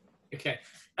good. Okay.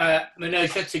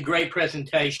 Manoj, that's a great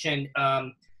presentation.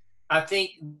 I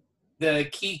think the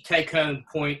key take-home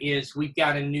point is we've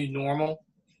got a new normal.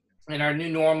 And our new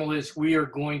normal is we are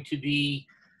going to be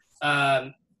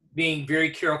being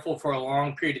very careful for a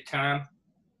long period of time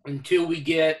until we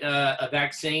get a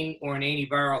vaccine or an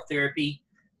antiviral therapy.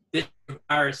 This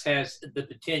virus has the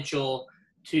potential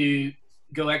to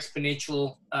go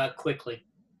exponential quickly.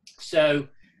 So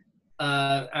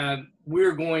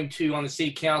we're going to, on the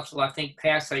city council, I think,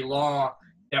 pass a law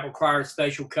that requires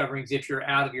facial coverings if you're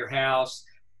out of your house,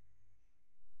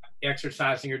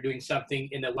 exercising or doing something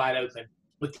in the wide open,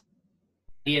 with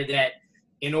the idea that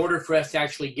in order for us to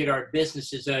actually get our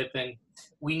businesses open,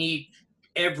 we need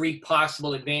every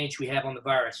possible advantage we have on the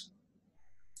virus.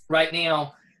 Right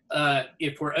now,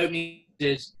 if we're opening,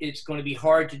 it's going to be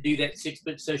hard to do that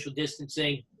 6-foot social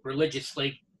distancing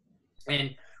religiously,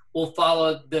 and we'll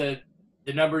follow the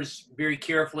numbers very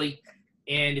carefully.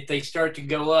 And if they start to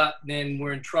go up, then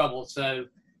we're in trouble. So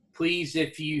please,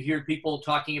 if you hear people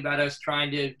talking about us trying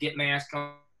to get masks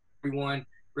on everyone,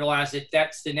 realize that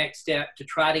that's the next step to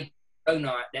try to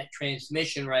not that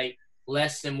transmission rate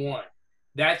less than 1.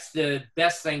 That's the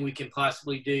best thing we can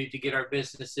possibly do to get our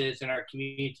businesses and our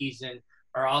communities and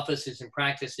our offices and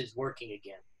practices working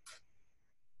again.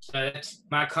 So that's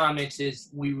my comments is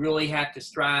we really have to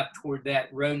strive toward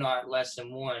that row knot less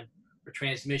than 1 or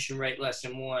transmission rate less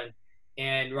than 1.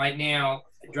 And right now,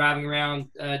 driving around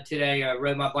today, I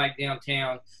rode my bike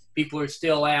downtown. People are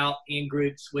still out in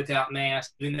groups without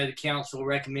masks, even though the council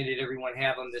recommended everyone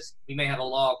have them. We may have a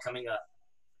law coming up.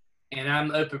 And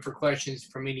I'm open for questions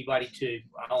from anybody too.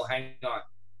 I'll hang on.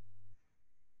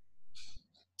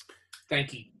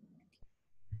 Thank you.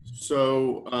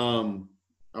 So I'm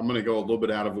going to go a little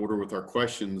bit out of order with our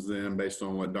questions then, based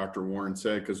on what Dr. Warren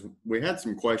said, because we had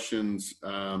some questions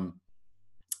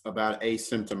about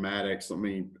asymptomatics. Let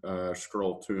me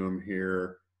scroll to them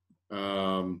here.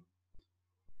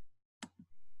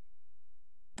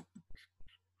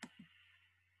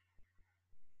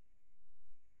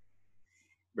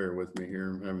 Bear with me here.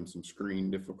 I'm having some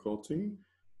screen difficulty.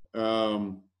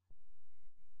 How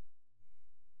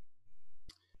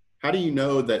do you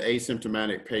know that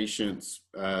asymptomatic patients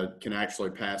can actually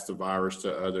pass the virus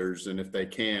to others? And if they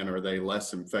can, are they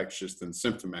less infectious than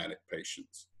symptomatic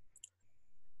patients?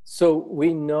 So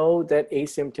we know that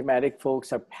asymptomatic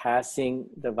folks are passing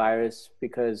the virus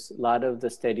because a lot of the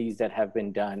studies that have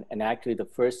been done, and actually the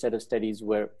first set of studies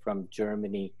were from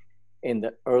Germany in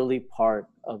the early part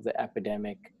of the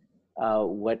epidemic.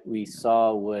 What we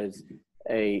saw was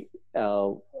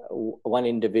one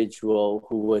individual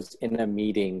who was in a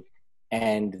meeting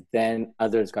and then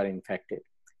others got infected.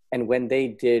 And when they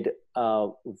did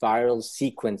viral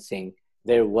sequencing,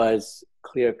 there was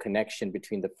clear connection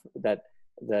between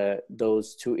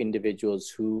those two individuals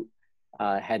who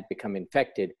had become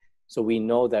infected. So we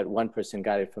know that one person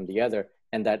got it from the other,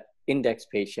 and that index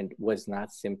patient was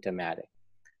not symptomatic.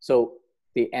 So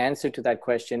the answer to that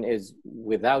question is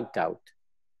without doubt.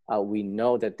 We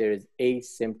know that there is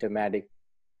asymptomatic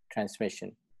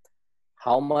transmission.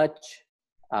 How much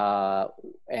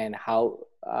and how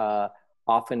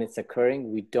often it's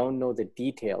occurring, we don't know the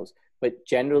details, but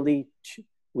generally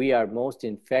we are most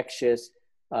infectious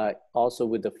also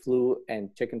with the flu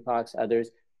and chickenpox, others,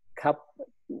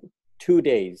 2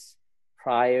 days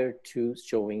prior to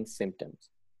showing symptoms.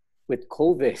 With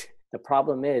COVID, the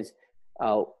problem is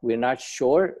we're not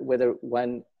sure whether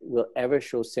one will ever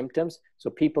show symptoms. So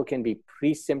people can be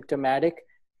pre-symptomatic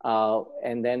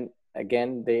and then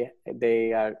again,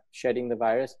 they are shedding the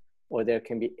virus, or there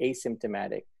can be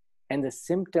asymptomatic. And the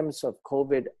symptoms of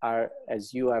COVID are,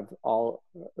 as you have all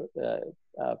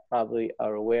probably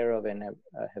are aware of and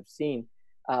have seen,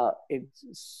 it's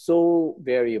so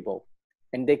variable,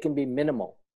 and they can be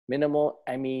minimal. Minimal,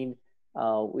 I mean,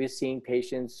 we're seeing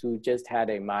patients who just had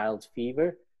a mild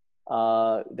fever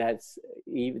that's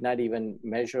not even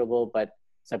measurable, but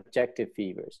subjective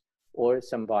fevers or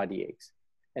some body aches.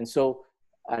 And so,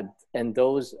 and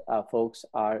those folks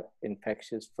are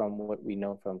infectious from what we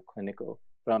know from clinical,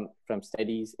 from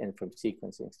studies and from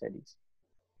sequencing studies.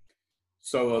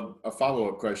 So a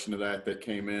follow-up question to that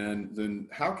came in, then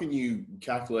how can you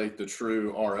calculate the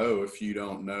true RO if you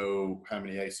don't know how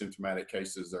many asymptomatic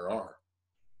cases there are?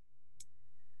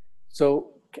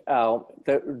 So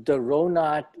the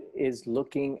RONOT is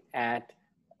looking at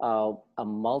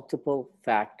multiple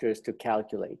factors to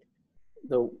calculate.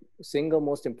 The single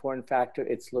most important factor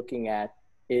it's looking at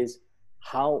is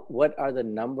what are the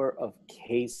number of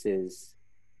cases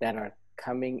that are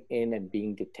coming in and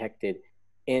being detected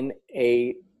in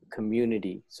a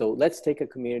community. So let's take a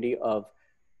community of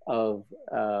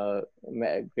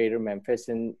Greater Memphis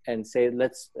and say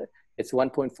it's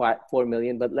 1.4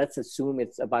 million, but let's assume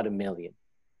it's about 1 million.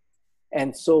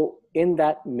 And so in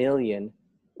that million,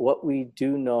 what we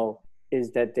do know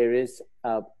is that there is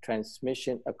a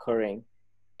transmission occurring,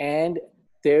 and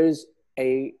there's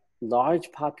a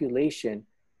large population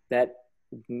that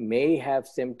may have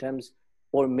symptoms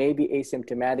or may be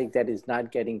asymptomatic that is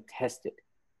not getting tested.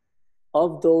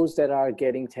 Of those that are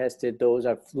getting tested, those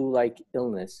are flu-like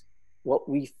illness. What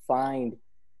we find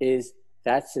is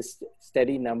that's a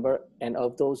steady number, and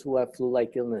of those who have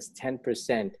flu-like illness,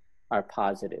 10% are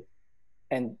positive.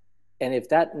 And if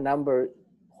that number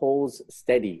holds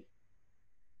steady,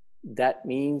 that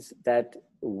means that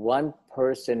one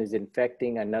person is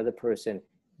infecting another person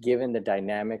given the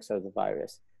dynamics of the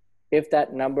virus. If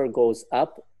that number goes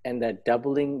up and that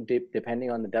doubling,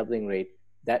 depending on the doubling rate,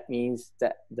 that means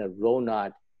that the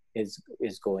RONOT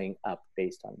is going up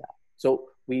based on that. So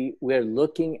we're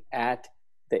looking at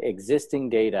the existing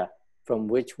data from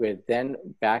which we're then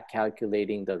back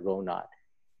calculating the rho naught.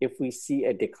 If we see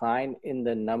a decline in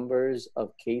the numbers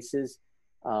of cases,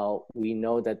 we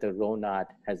know that the rho naught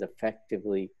has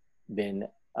effectively been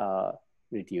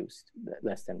reduced,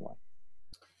 less than 1.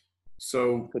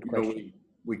 So, Good you know, question.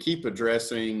 we keep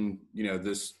addressing, you know,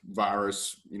 this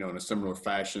virus, you know, in a similar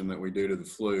fashion that we do to the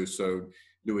flu. So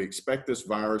do we expect this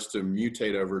virus to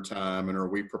mutate over time, and are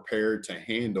we prepared to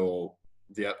handle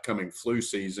the upcoming flu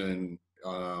season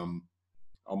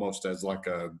almost as like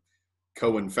a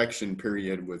co-infection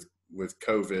period with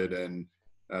COVID? And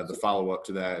the follow-up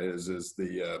to that is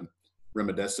the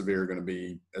remdesivir going to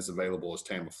be as available as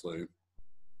Tamiflu?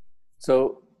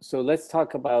 So let's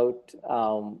talk about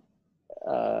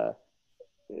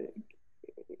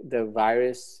the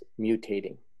virus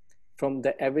mutating. From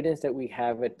the evidence that we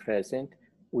have at present,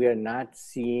 we are not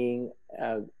seeing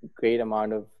a great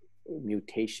amount of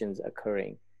mutations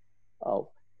occurring.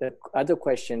 The other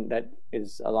question that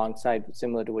is alongside,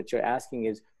 similar to what you're asking,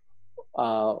 is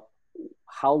how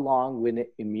long will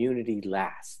immunity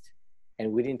last?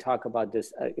 And we didn't talk about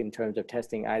this in terms of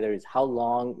testing either, is how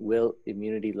long will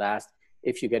immunity last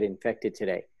if you get infected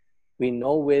today? We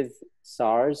know with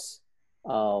SARS,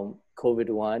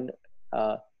 COVID-1,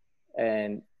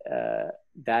 and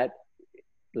that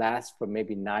lasts for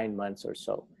maybe 9 months or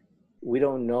so. We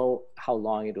don't know how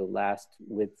long it will last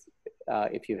with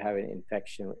if you have an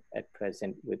infection at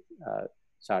present with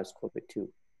SARS-CoV-2.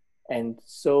 And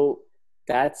so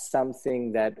that's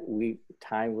something that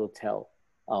time will tell.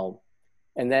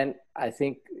 And then I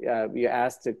think you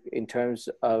asked in terms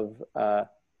of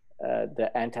the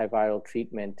antiviral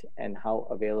treatment and how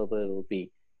available it will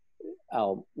be.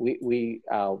 We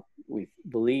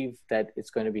believe that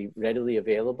it's going to be readily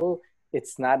available.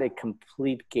 It's not a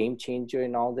complete game changer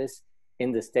in all this.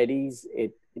 In the studies,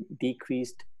 it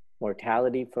decreased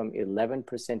mortality from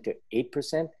 11% to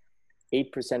 8%.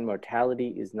 8%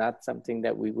 mortality is not something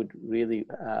that we would really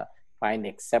find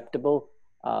acceptable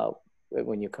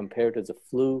when you compare to the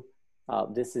flu.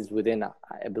 This is within,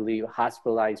 I believe,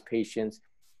 hospitalized patients,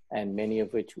 and many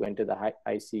of which went to the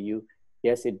ICU.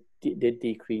 Yes, it did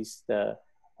decrease the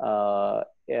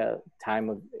time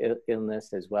of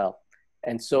illness as well.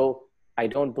 And so I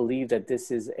don't believe that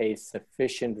this is a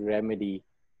sufficient remedy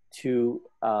to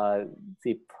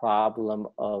the problem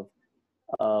of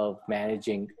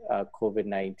managing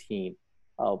COVID-19.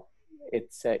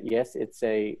 Yes, it's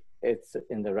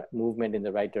in the movement in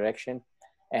the right direction.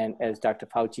 And as Dr.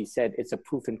 Fauci said, it's a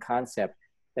proof in concept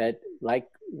that, like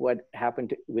what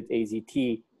happened with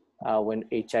AZT when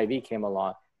HIV came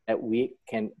along, that we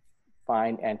can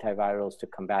find antivirals to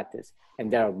combat this.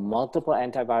 And there are multiple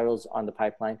antivirals on the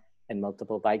pipeline and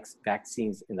multiple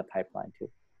vaccines in the pipeline too.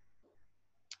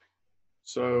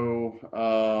 So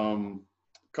a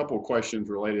couple of questions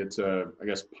related to, I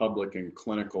guess, public and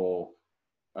clinical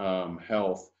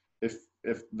health.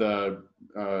 If the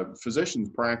physician's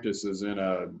practice is in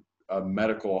a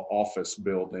medical office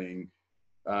building,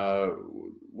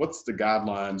 what's the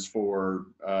guidelines for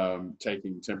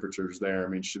taking temperatures there? I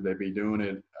mean, should they be doing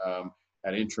it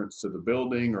at entrance to the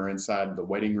building or inside the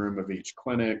waiting room of each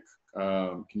clinic?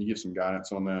 Can you give some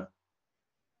guidance on that?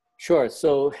 Sure.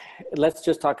 So let's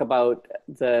just talk about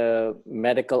the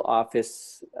medical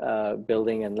office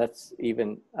building, and let's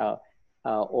even,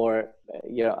 or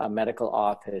a medical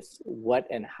office, what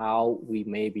and how we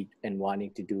may be and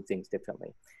wanting to do things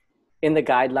differently. In the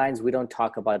guidelines, we don't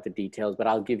talk about the details, but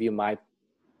I'll give you my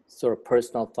sort of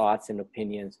personal thoughts and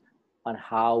opinions on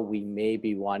how we may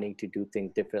be wanting to do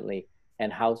things differently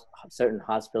and how certain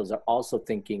hospitals are also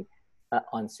thinking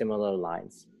on similar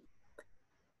lines.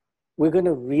 We're going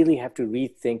to really have to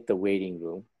rethink the waiting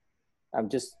room. I'm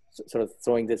just sort of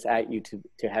throwing this at you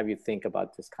to have you think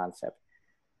about this concept.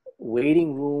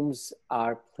 Waiting rooms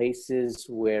are places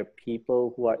where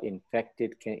people who are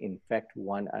infected can infect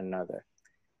one another.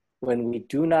 When we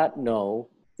do not know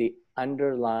the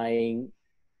underlying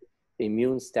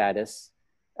immune status,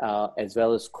 as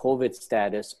well as COVID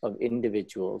status of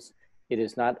individuals, it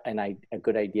is not a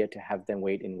good idea to have them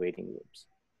wait in waiting rooms.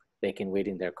 They can wait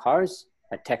in their cars,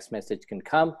 a text message can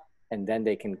come, and then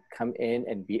they can come in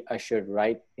and be ushered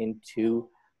right into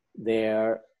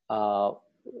their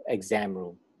exam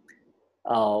room.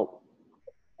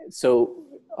 So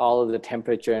all of the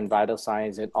temperature and vital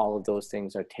signs and all of those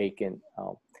things are taken.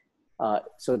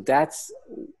 So that's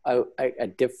a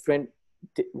different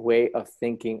way of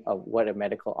thinking of what a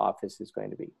medical office is going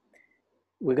to be.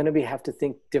 We're going to have to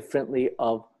think differently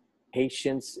of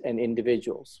patients and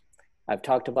individuals. I've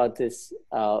talked about this.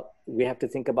 We have to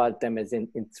think about them as in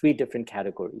 3 different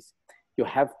categories. You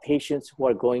have patients who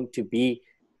are going to be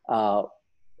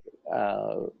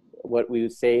what we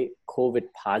would say COVID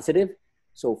positive.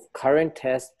 So current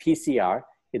test, PCR,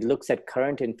 it looks at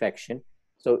current infection.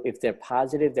 So if they're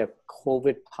positive, they're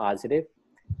COVID positive.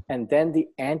 And then the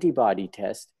antibody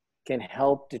test can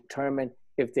help determine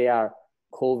if they are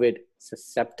COVID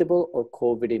susceptible or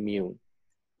COVID immune.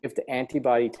 If the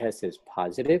antibody test is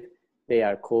positive, they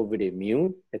are COVID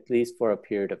immune, at least for a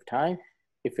period of time.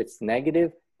 If it's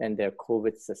negative, then they're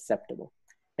COVID susceptible.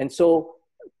 And so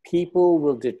people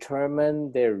will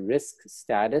determine their risk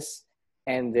status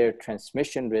and their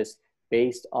transmission risk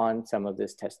based on some of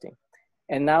this testing.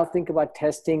 And now think about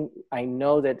testing. I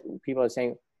know that people are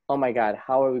saying, oh my God,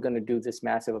 how are we going to do this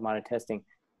massive amount of testing?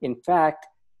 In fact,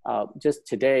 just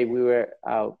today we were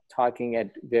talking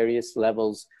at various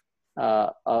levels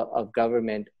of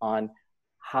government on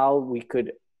how we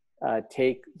could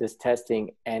take this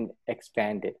testing and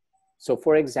expand it. So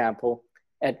for example,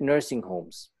 at nursing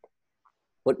homes,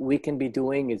 what we can be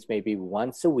doing is maybe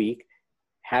once a week,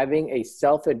 having a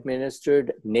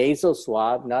self-administered nasal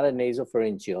swab, not a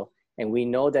nasopharyngeal. And we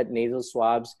know that nasal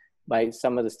swabs, by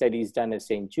some of the studies done at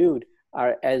St. Jude,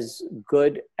 are as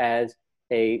good as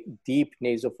a deep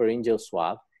nasopharyngeal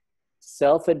swab,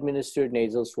 self-administered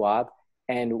nasal swab,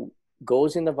 and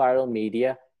goes in the viral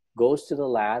media, goes to the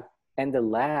lab, and the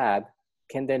lab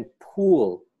can then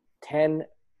pool 10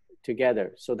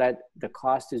 together so that the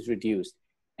cost is reduced.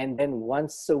 And then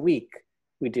once a week,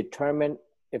 we determine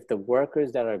if the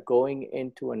workers that are going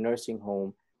into a nursing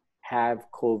home have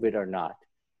COVID or not.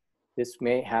 This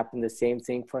may happen the same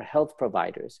thing for health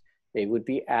providers. They would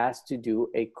be asked to do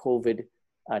a COVID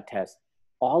test.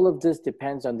 All of this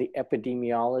depends on the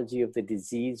epidemiology of the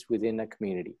disease within a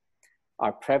community.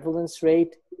 Our prevalence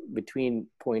rate between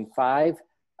 0.5,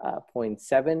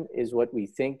 0.7 is what we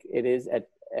think it is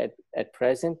at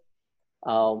present.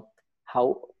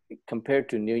 How compared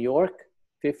to New York,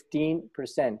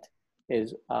 15%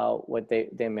 is what they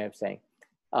may have saying.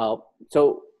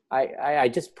 So I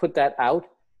just put that out.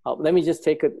 Let me just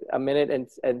take a minute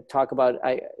and talk about,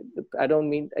 I don't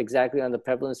mean exactly on the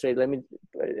prevalence rate. Let me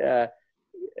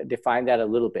define that a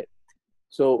little bit.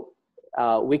 So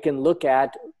we can look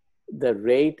at the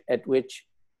rate at which,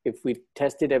 if we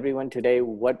tested everyone today,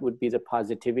 what would be the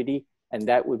positivity? And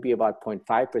that would be about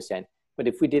 0.5%. But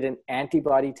if we did an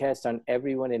antibody test on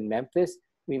everyone in Memphis,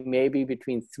 we may be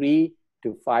between 3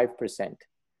 to 5%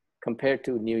 compared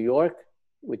to New York,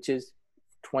 which is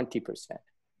 20%.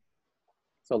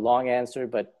 So long answer,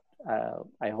 but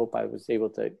I hope I was able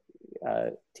to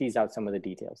tease out some of the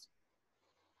details.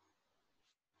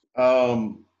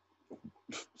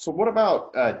 So what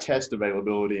about test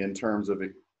availability in terms of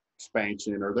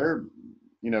expansion? Are there,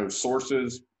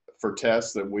 sources for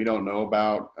tests that we don't know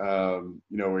about?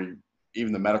 Where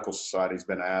even the medical society's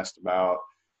been asked about,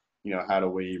 how do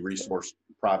we resource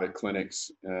private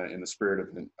clinics in the spirit of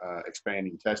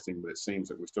expanding testing? But it seems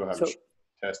that we still have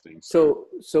testing. So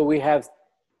we have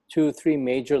 2-3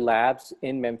 major labs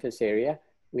in Memphis area.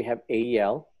 We have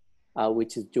AEL,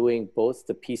 which is doing both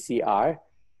the PCR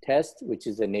test, which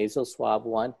is a nasal swab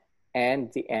one,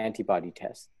 and the antibody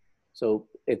test. So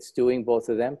it's doing both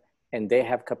of them, and they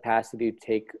have capacity to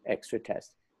take extra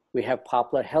tests. We have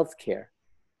Poplar Healthcare,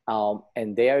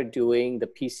 and they are doing the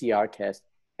PCR test,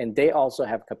 and they also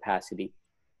have capacity.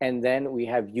 And then we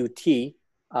have UT,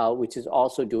 which is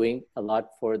also doing a lot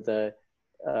for the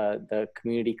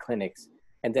community clinics.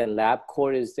 And then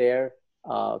LabCorp is there,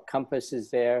 Compass is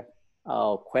there,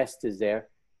 Quest is there.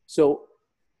 So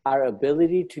our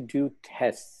ability to do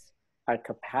tests, our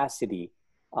capacity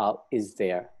is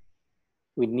there.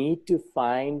 We need to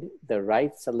find the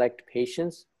right select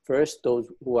patients, first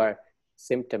those who are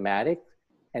symptomatic,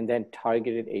 and then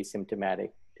targeted asymptomatic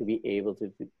to be able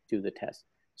to do the test.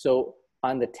 So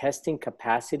on the testing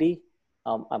capacity,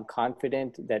 I'm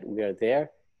confident that we are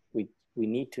there. We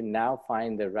need to now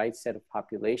find the right set of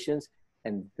populations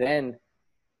and then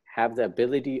have the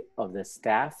ability of the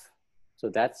staff. So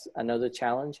that's another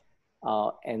challenge.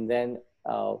 And then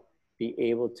be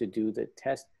able to do the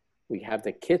test. We have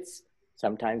the kits.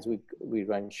 Sometimes we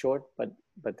run short, but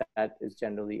that is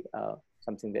generally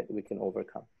something that we can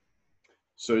overcome.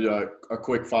 So a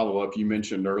quick follow-up, you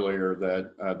mentioned earlier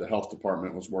that the health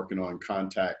department was working on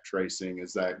contact tracing.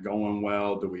 Is that going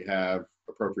well? Do we have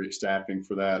appropriate staffing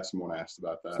for that? Someone asked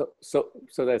about that. So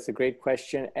that's a great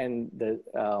question. And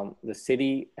the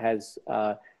city has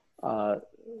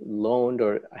loaned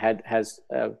or has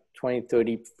 20,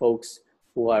 30 folks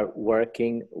who are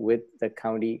working with the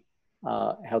county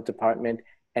health department.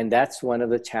 And that's one of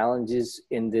the challenges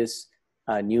in this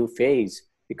new phase,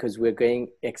 because we're getting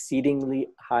exceedingly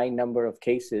high number of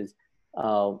cases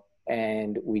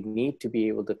and we need to be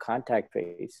able to contact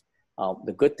trace.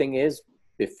 The good thing is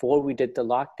before we did the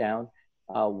lockdown,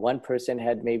 one person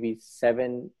had maybe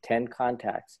 7, 10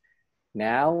 contacts.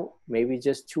 Now, maybe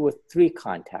just 2 or 3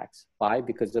 contacts. Why?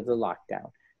 Because of the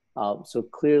lockdown. So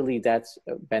clearly that's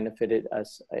benefited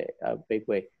us a big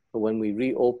way. But when we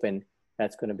reopen,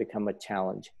 that's going to become a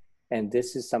challenge. And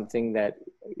this is something that,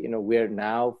 we're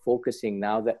now focusing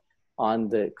now that on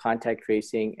the contact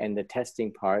tracing and the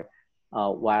testing part,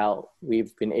 while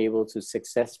we've been able to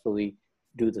successfully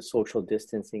do the social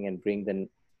distancing and bring the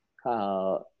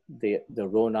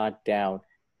Rho naught down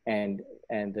and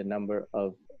the number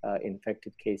of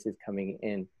infected cases coming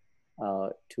in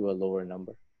to a lower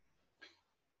number.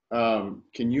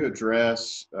 Can you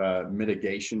address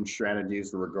mitigation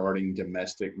strategies regarding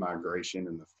domestic migration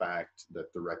and the fact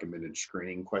that the recommended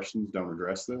screening questions don't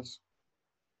address this?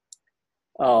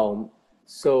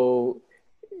 So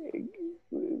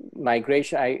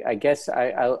migration, I guess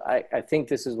I think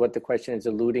this is what the question is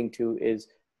alluding to is,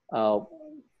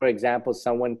 for example,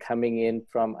 someone coming in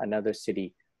from another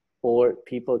city or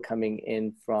people coming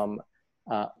in from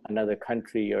another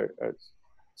country or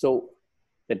so.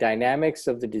 The dynamics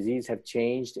of the disease have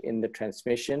changed in the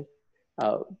transmission.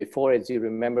 Before, as you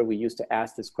remember, we used to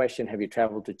ask this question, have you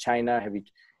traveled to China? Have you,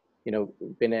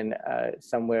 been in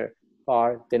somewhere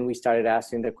far? Then we started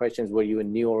asking the questions, were you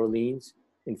in New Orleans?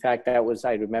 In fact, that was,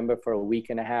 I remember for a week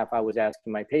and a half, I was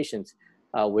asking my patients,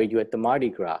 were you at the Mardi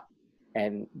Gras?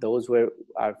 And those were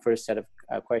our first set of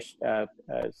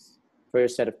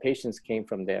first set of patients came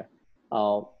from there.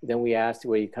 Then we asked,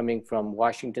 were you coming from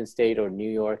Washington State or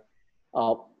New York?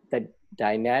 The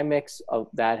dynamics of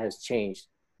that has changed.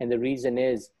 And the reason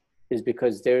is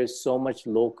because there is so much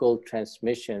local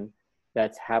transmission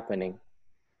that's happening.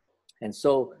 And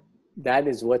so that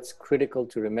is what's critical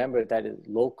to remember, that is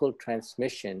local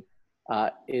transmission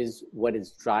is what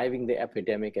is driving the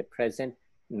epidemic at present,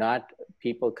 not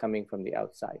people coming from the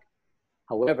outside.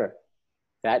 However,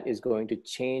 that is going to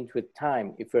change with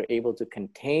time. If we're able to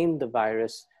contain the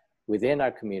virus within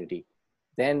our community,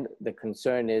 then the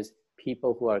concern is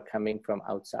people who are coming from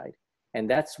outside. And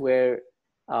that's where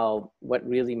what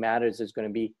really matters is going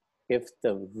to be if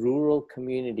the rural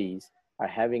communities are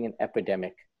having an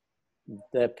epidemic,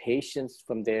 the patients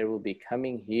from there will be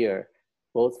coming here,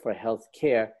 both for health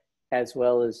care as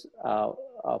well as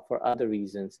for other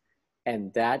reasons.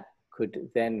 And that could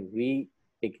then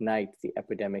reignite the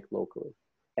epidemic locally.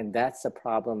 And that's a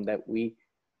problem that we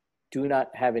do not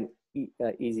have an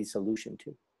easy solution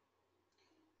to.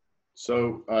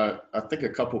 So I think a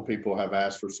couple people have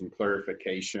asked for some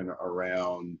clarification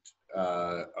around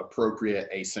appropriate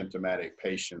asymptomatic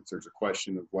patients. There's a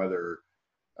question of whether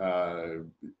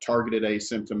targeted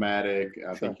asymptomatic,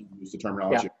 I think you used the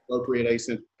terminology, appropriate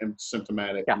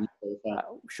asymptomatic. Yeah,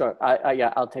 sure.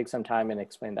 Yeah, I'll take some time and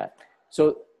explain that.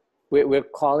 So we're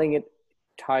calling it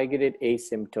targeted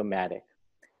asymptomatic.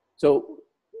 So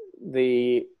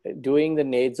doing the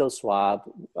nasal swab,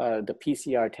 the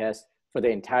PCR test for the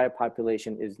entire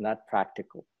population is not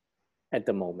practical at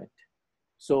the moment.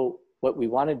 So what we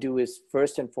want to do is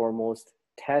first and foremost,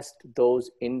 test those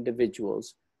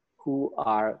individuals who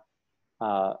are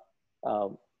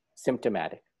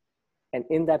symptomatic. And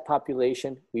in that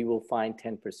population, we will find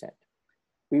 10%.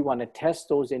 We want to test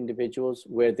those individuals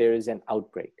where there is an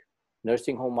outbreak,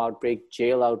 nursing home outbreak,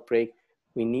 jail outbreak.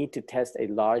 We need to test a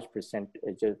large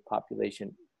percentage of the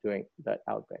population during that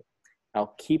outbreak.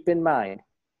 Now, keep in mind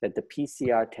that the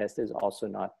PCR test is also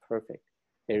not perfect.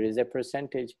 There is a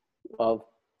percentage of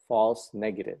false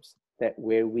negatives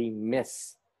where we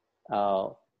miss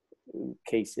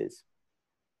cases.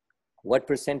 What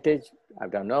percentage? I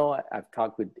don't know. I've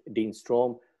talked with Dean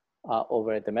Strom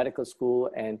over at the medical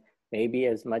school, and maybe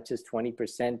as much as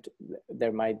 20%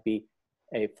 there might be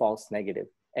a false negative.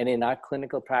 And in our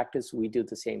clinical practice, we do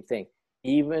the same thing.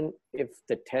 Even if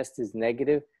the test is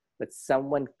negative, but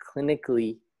someone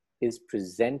clinically is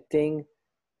presenting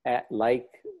like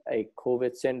a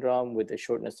COVID syndrome with a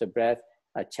shortness of breath,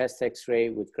 a chest x-ray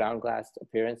with ground glass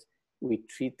appearance, we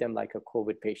treat them like a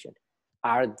COVID patient.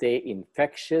 Are they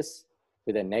infectious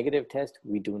with a negative test?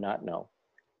 We do not know.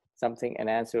 An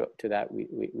answer to that we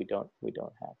don't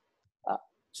have.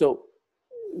 So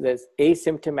this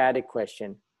asymptomatic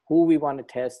question, who we want to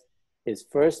test is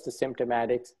first the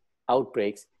symptomatics,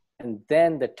 outbreaks, and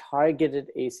then the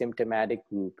targeted asymptomatic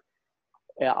group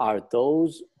are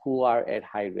those who are at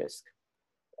high risk.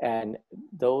 And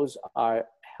those are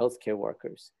healthcare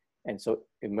workers. And so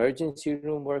emergency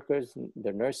room workers,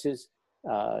 the nurses,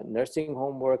 nursing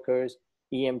home workers,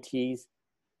 EMTs,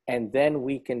 and then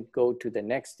we can go to the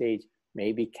next stage,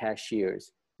 maybe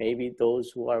cashiers, maybe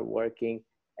those who are working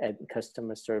at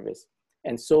customer service.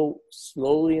 And so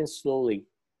slowly and slowly,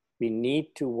 we need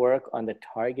to work on the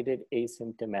targeted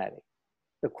asymptomatic.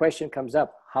 The question comes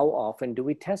up, how often do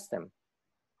we test them?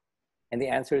 And the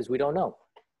answer is we don't know.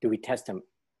 Do we test them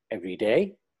every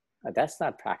day? That's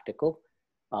not practical.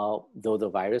 Though the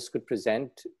virus could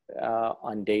present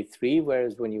on day 3,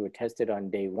 whereas when you were tested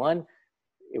on day 1,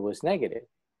 it was negative.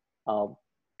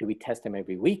 Do we test them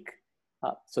every week?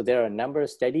 So there are a number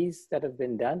of studies that have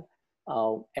been done,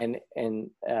 and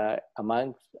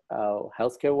among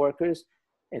healthcare workers,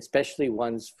 especially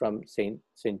ones from St.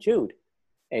 Jude.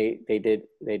 They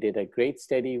did a great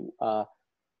study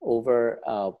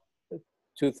over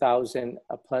 2,000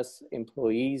 plus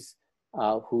employees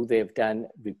who they've done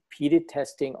repeated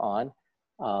testing on,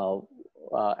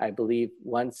 I believe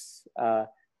once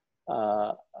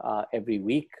every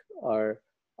week or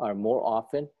more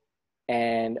often.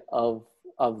 And of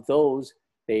those,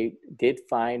 they did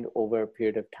find over a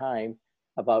period of time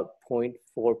about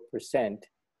 0.4%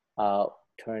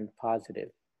 turned positive.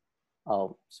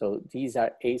 So these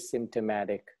are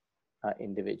asymptomatic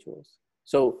individuals.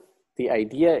 So the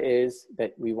idea is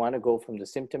that we want to go from the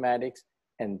symptomatics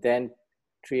and then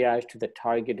triage to the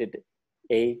targeted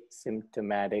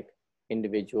asymptomatic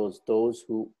individuals, those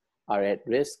who are at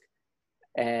risk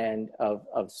and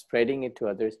of spreading it to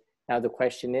others. Now the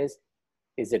question is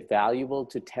it valuable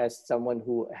to test someone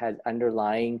who has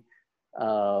underlying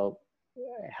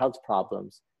health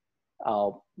problems?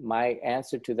 My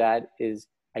answer to that is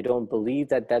I don't believe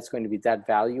that that's going to be that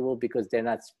valuable because they're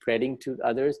not spreading to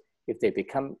others. If they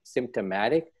become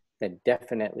symptomatic, then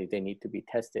definitely they need to be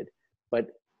tested. But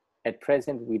at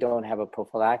present, we don't have a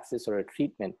prophylaxis or a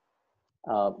treatment.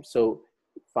 So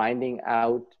finding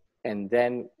out and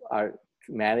then our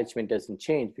management doesn't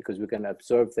change because we're going to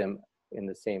observe them in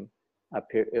the same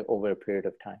over a period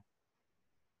of time.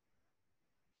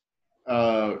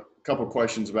 A couple of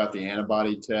questions about the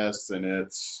antibody tests and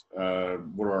its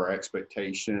what are our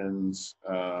expectations?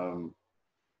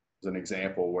 As an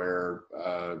example where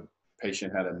a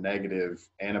patient had a negative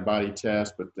antibody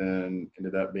test but then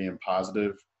ended up being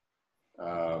positive.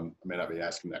 I may not be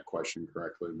asking that question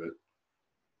correctly, but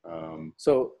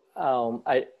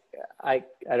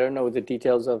I don't know the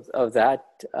details of that,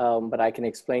 but I can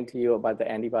explain to you about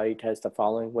the antibody test the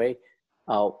following way.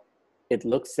 It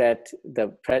looks at the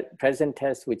present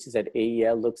test, which is at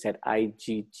AEL, looks at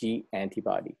IgG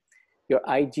antibody. Your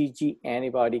IgG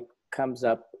antibody comes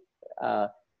up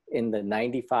in the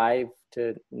 95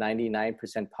 to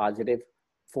 99% positive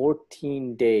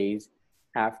 14 days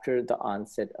after the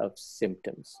onset of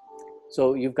symptoms.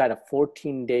 So you've got a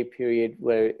 14-day period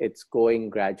where it's going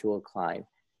gradual climb.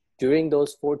 During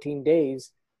those 14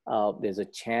 days, there's a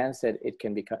chance that it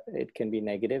can be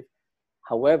negative.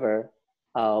 However,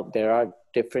 there are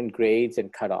different grades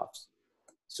and cutoffs.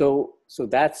 So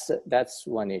that's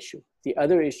one issue. The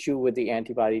other issue with the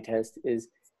antibody test is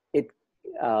it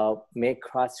may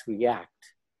cross-react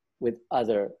with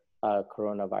other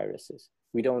coronaviruses.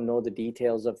 We don't know the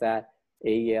details of that.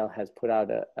 AEL has put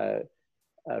out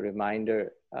a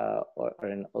reminder or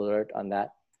an alert on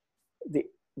that.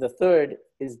 The third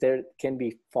is there can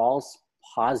be false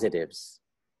positives.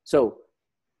 So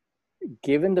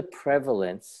given the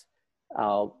prevalence,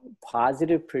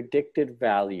 positive predicted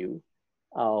value,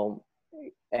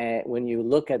 and when you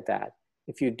look at that,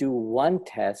 if you do one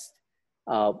test,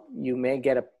 you may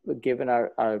get given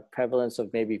our prevalence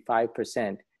of maybe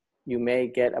 5%, you may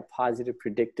get a positive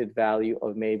predicted value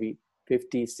of maybe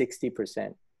 50,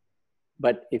 60%.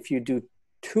 But if you do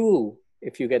two,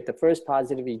 if you get the first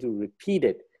positive, you do repeat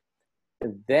it,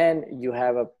 then you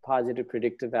have a positive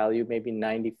predictive value, maybe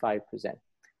 95%.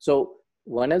 So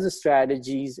one of the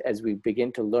strategies as we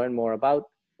begin to learn more about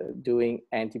doing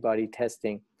antibody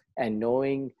testing and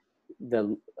knowing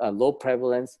the low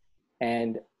prevalence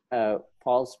and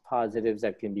false positives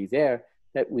that can be there,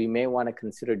 that we may want to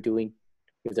consider doing,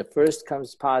 if the first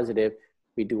comes positive,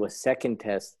 we do a second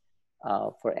test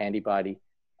for antibody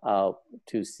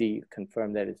to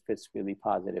confirm that it's really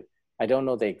positive. I don't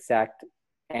know the exact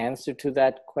answer to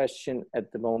that question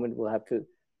at the moment. We'll have to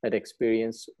let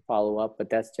experience follow up, but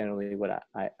that's generally what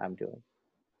I'm doing.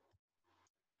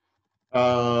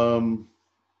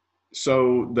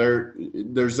 So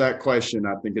there's that question.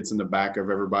 I think it's in the back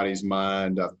of everybody's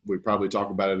mind. We probably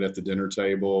talk about it at the dinner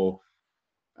table.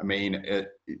 I mean,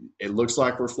 it looks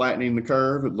like we're flattening the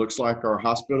curve. It looks like our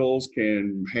hospitals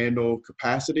can handle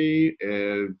capacity.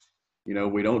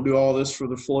 We don't do all this for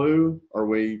the flu. Are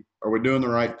we doing the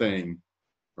right thing?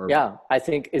 Yeah, I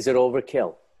think, is it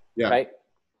overkill? Yeah. Right.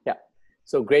 Yeah.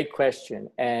 So great question.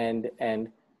 And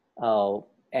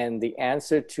the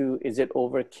answer to is it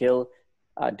overkill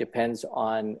depends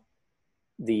on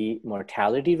the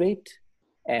mortality rate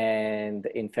and the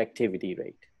infectivity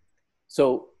rate.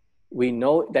 So we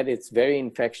know that it's very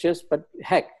infectious, but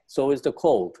heck, so is the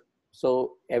cold.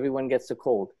 So everyone gets the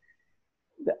cold.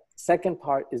 The second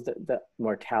part is the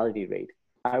mortality rate.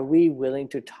 Are we willing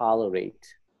to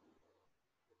tolerate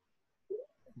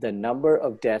the number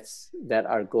of deaths that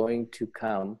are going to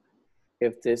come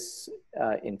if this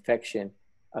infection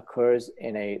occurs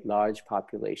in a large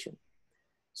population?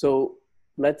 So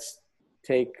let's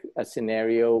take a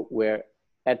scenario where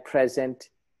at present,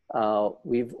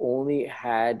 we've only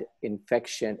had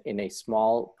infection in a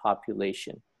small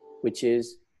population, which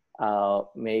is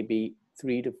maybe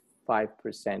 3 to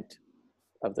 5%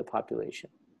 of the population.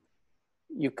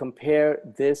 You compare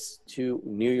this to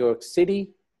New York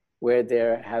City, where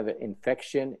they have an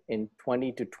infection in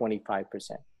 20 to 25%,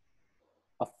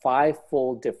 a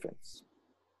 5-fold difference,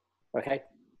 okay?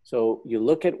 So you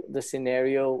look at the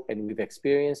scenario, and we've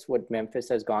experienced what Memphis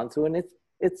has gone through, and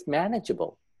it's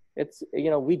manageable. It's, you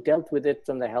know, we dealt with it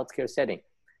from the healthcare setting.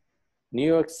 New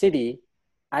York City,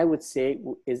 I would say,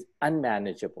 is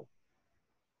unmanageable.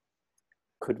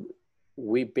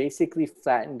 We basically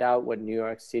flattened out what New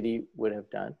York City would have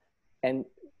done. And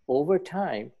over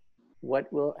time,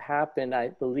 what will happen, I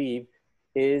believe,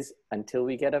 is until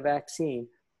we get a vaccine,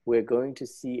 we're going to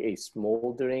see a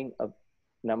smoldering of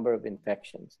number of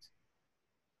infections.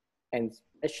 And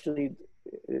especially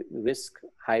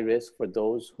high risk for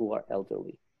those who are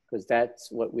elderly, because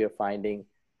that's what we are finding,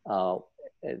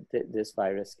 this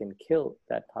virus can kill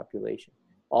that population.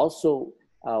 Also,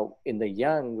 in the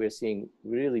young, we're seeing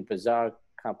really bizarre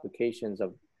complications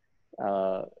of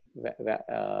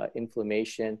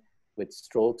inflammation with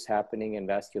strokes happening and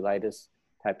vasculitis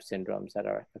type syndromes that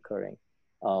are occurring.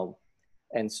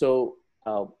 And so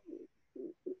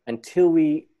until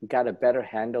we got a better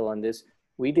handle on this,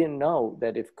 we didn't know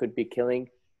that it could be killing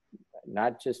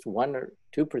not just 1 or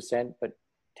 2%, but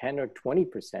 10 or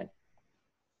 20%.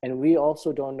 And we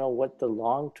also don't know what the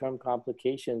long-term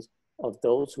complications of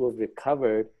those who have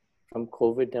recovered from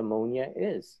COVID pneumonia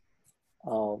is.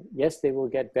 Yes, they will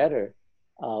get better,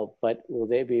 but will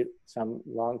there be some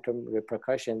long-term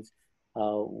repercussions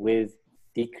with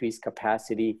decreased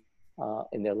capacity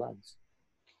in their lungs?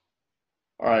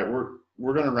 All right,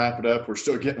 we're going to wrap it up. We're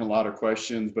still getting a lot of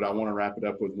questions, but I want to wrap it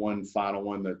up with one final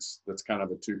one that's kind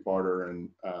of a two-parter, and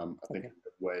I think a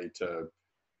good way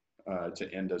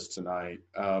to end us tonight.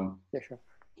 Yeah, sure.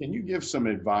 Can you give some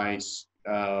advice,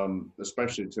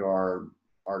 especially to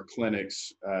our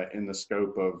clinics, in the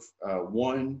scope of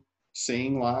one,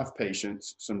 seeing live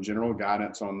patients, some general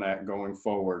guidance on that going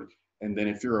forward, and then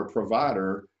if you're a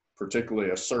provider,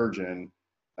 particularly a surgeon,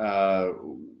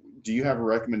 do you have a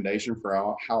recommendation for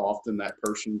how often that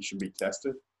person should be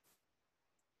tested?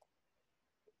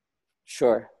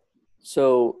 Sure.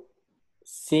 So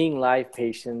seeing live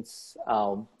patients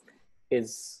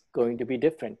is going to be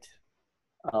different.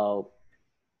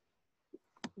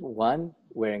 One,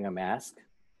 wearing a mask.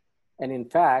 And in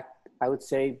fact, I would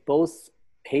say both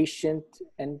patient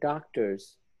and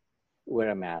doctors wear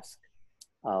a mask.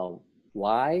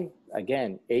 Why?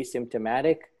 Again,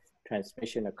 asymptomatic,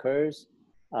 transmission occurs.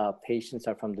 Patients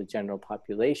are from the general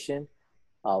population.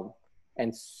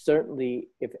 And certainly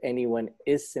if anyone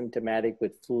is symptomatic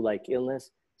with flu-like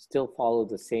illness, still follow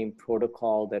the same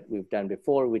protocol that we've done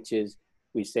before, which is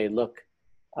we say, look,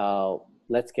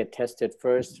 let's get tested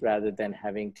first rather than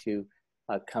having to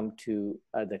come to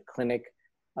the clinic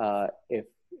if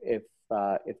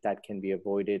that can be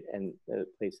avoided in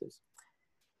places.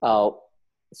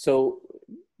 So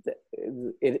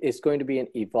it is going to be an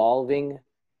evolving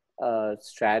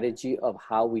strategy of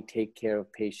how we take care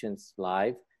of patients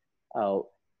live.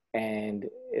 And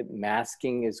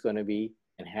masking is going to be,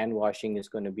 and hand washing is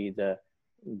going to be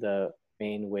the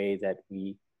main way that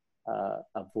we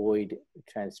avoid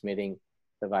transmitting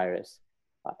the virus.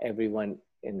 Everyone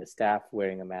in the staff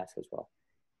wearing a mask as well.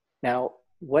 Now,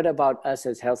 what about us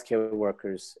as healthcare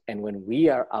workers? And when we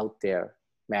are out there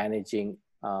managing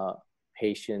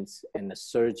patients and a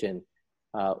surgeon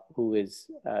who is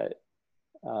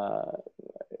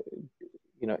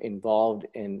involved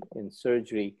in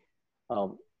surgery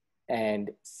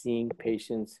and seeing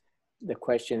patients, the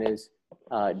question is,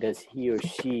 does he or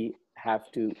she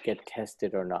have to get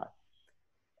tested or not?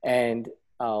 And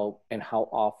how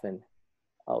often?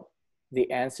 The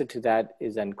answer to that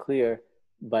is unclear,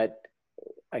 but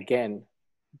again,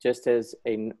 just as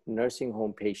a nursing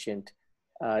home patient,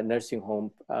 nursing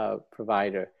home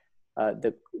provider,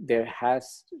 there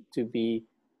has to be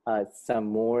some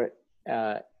more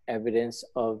evidence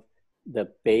of the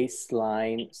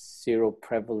baseline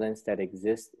seroprevalence that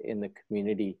exists in the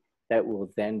community that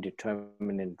will then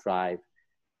determine and drive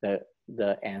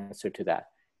the answer to that.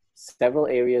 several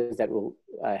areas that will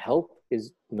help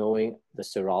is knowing the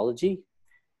serology.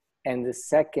 And the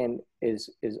second is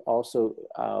also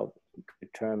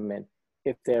determine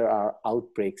if there are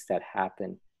outbreaks that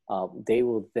happen. They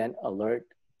will then alert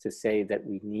to say that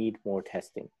we need more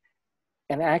testing.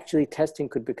 And actually testing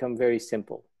could become very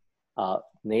simple.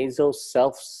 Nasal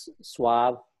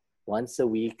self-swab once a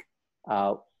week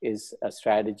is a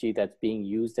strategy that's being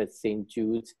used at St.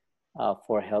 Jude's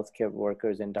for healthcare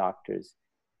workers and doctors.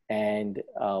 And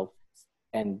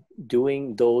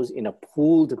doing those in a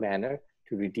pooled manner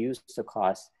to reduce the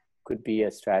cost could be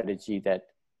a strategy that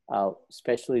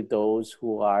especially those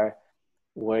who are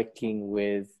working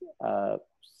with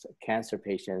cancer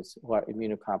patients who are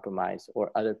immunocompromised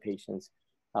or other patients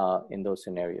in those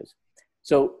scenarios.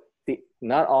 So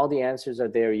not all the answers are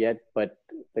there yet, but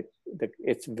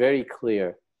it's very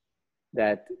clear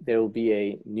that there will be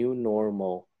a new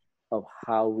normal of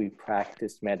how we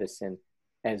practice medicine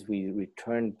as we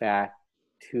return back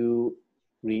to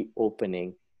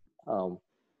reopening.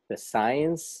 The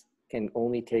science can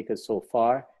only take us so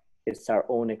far. It's our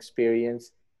own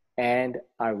experience and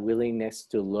our willingness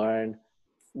to learn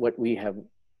what we have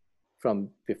from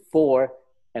before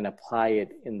and apply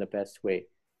it in the best way.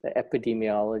 The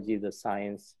epidemiology, the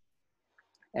science,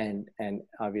 and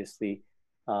obviously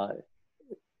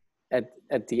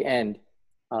at the end,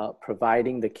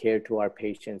 providing the care to our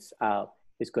patients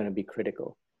is going to be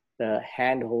critical. The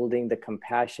hand-holding, the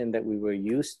compassion that we were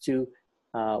used to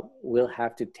will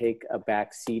have to take a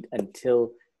back seat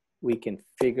until we can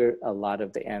figure a lot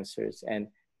of the answers. And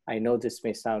I know this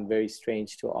may sound very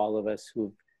strange to all of us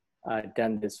who've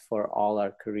done this for all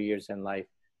our careers and life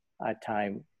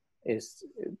time, is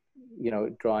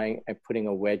drawing and putting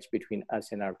a wedge between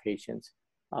us and our patients.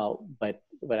 But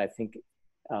I think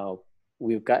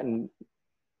we've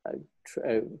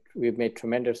made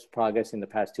tremendous progress in the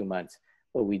past 2 months,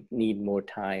 but we need more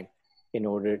time in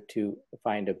order to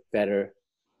find a better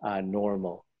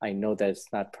normal. I know that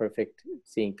it's not perfect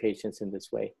seeing patients in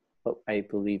this way, but I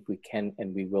believe we can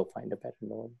and we will find a better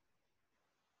normal.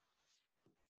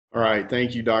 All right.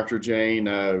 Thank you, Dr. Jain.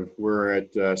 We're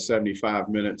at 75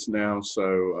 minutes now,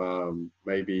 so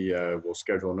maybe we'll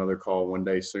schedule another call one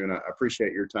day soon. I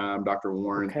appreciate your time. Dr.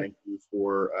 Warren, okay. Thank you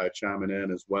for chiming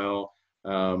in as well.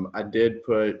 I did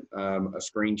put a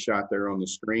screenshot there on the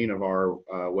screen of our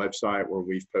website where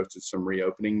we've posted some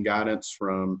reopening guidance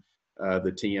from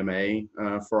the TMA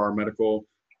for our medical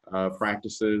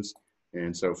practices.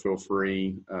 And so feel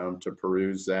free to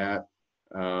peruse that.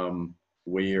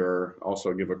 We are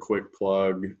also give a quick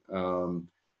plug.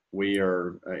 We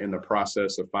are in the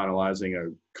process of finalizing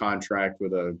a contract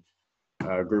with a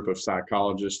group of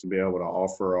psychologists to be able to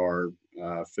offer our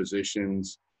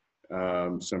physicians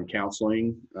some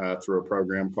counseling through a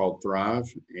program called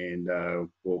Thrive, and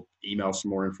we'll email some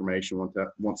more information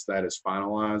once that is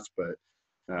finalized. But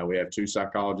we have 2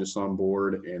 psychologists on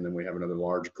board, and then we have another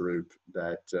large group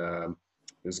that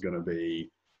is going to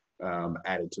be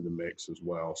added to the mix as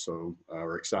well. So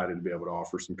we're excited to be able to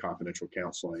offer some confidential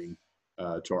counseling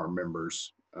to our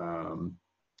members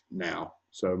now.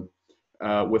 So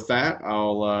with that,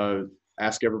 I'll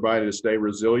ask everybody to stay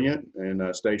resilient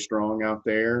and stay strong out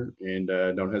there, and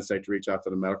don't hesitate to reach out to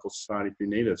the Medical Society if you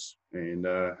need us. And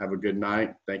have a good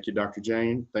night. Thank you, Dr.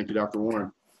 Jain. Thank you, Dr.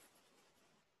 Warren.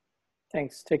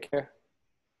 Thanks. Take care.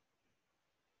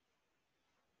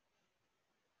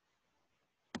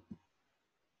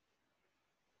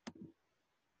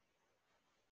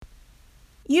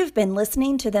 You've been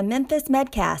listening to the Memphis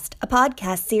Medcast, a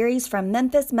podcast series from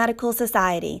Memphis Medical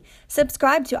Society.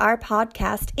 Subscribe to our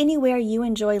podcast anywhere you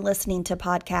enjoy listening to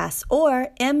podcasts or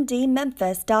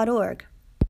mdmemphis.org.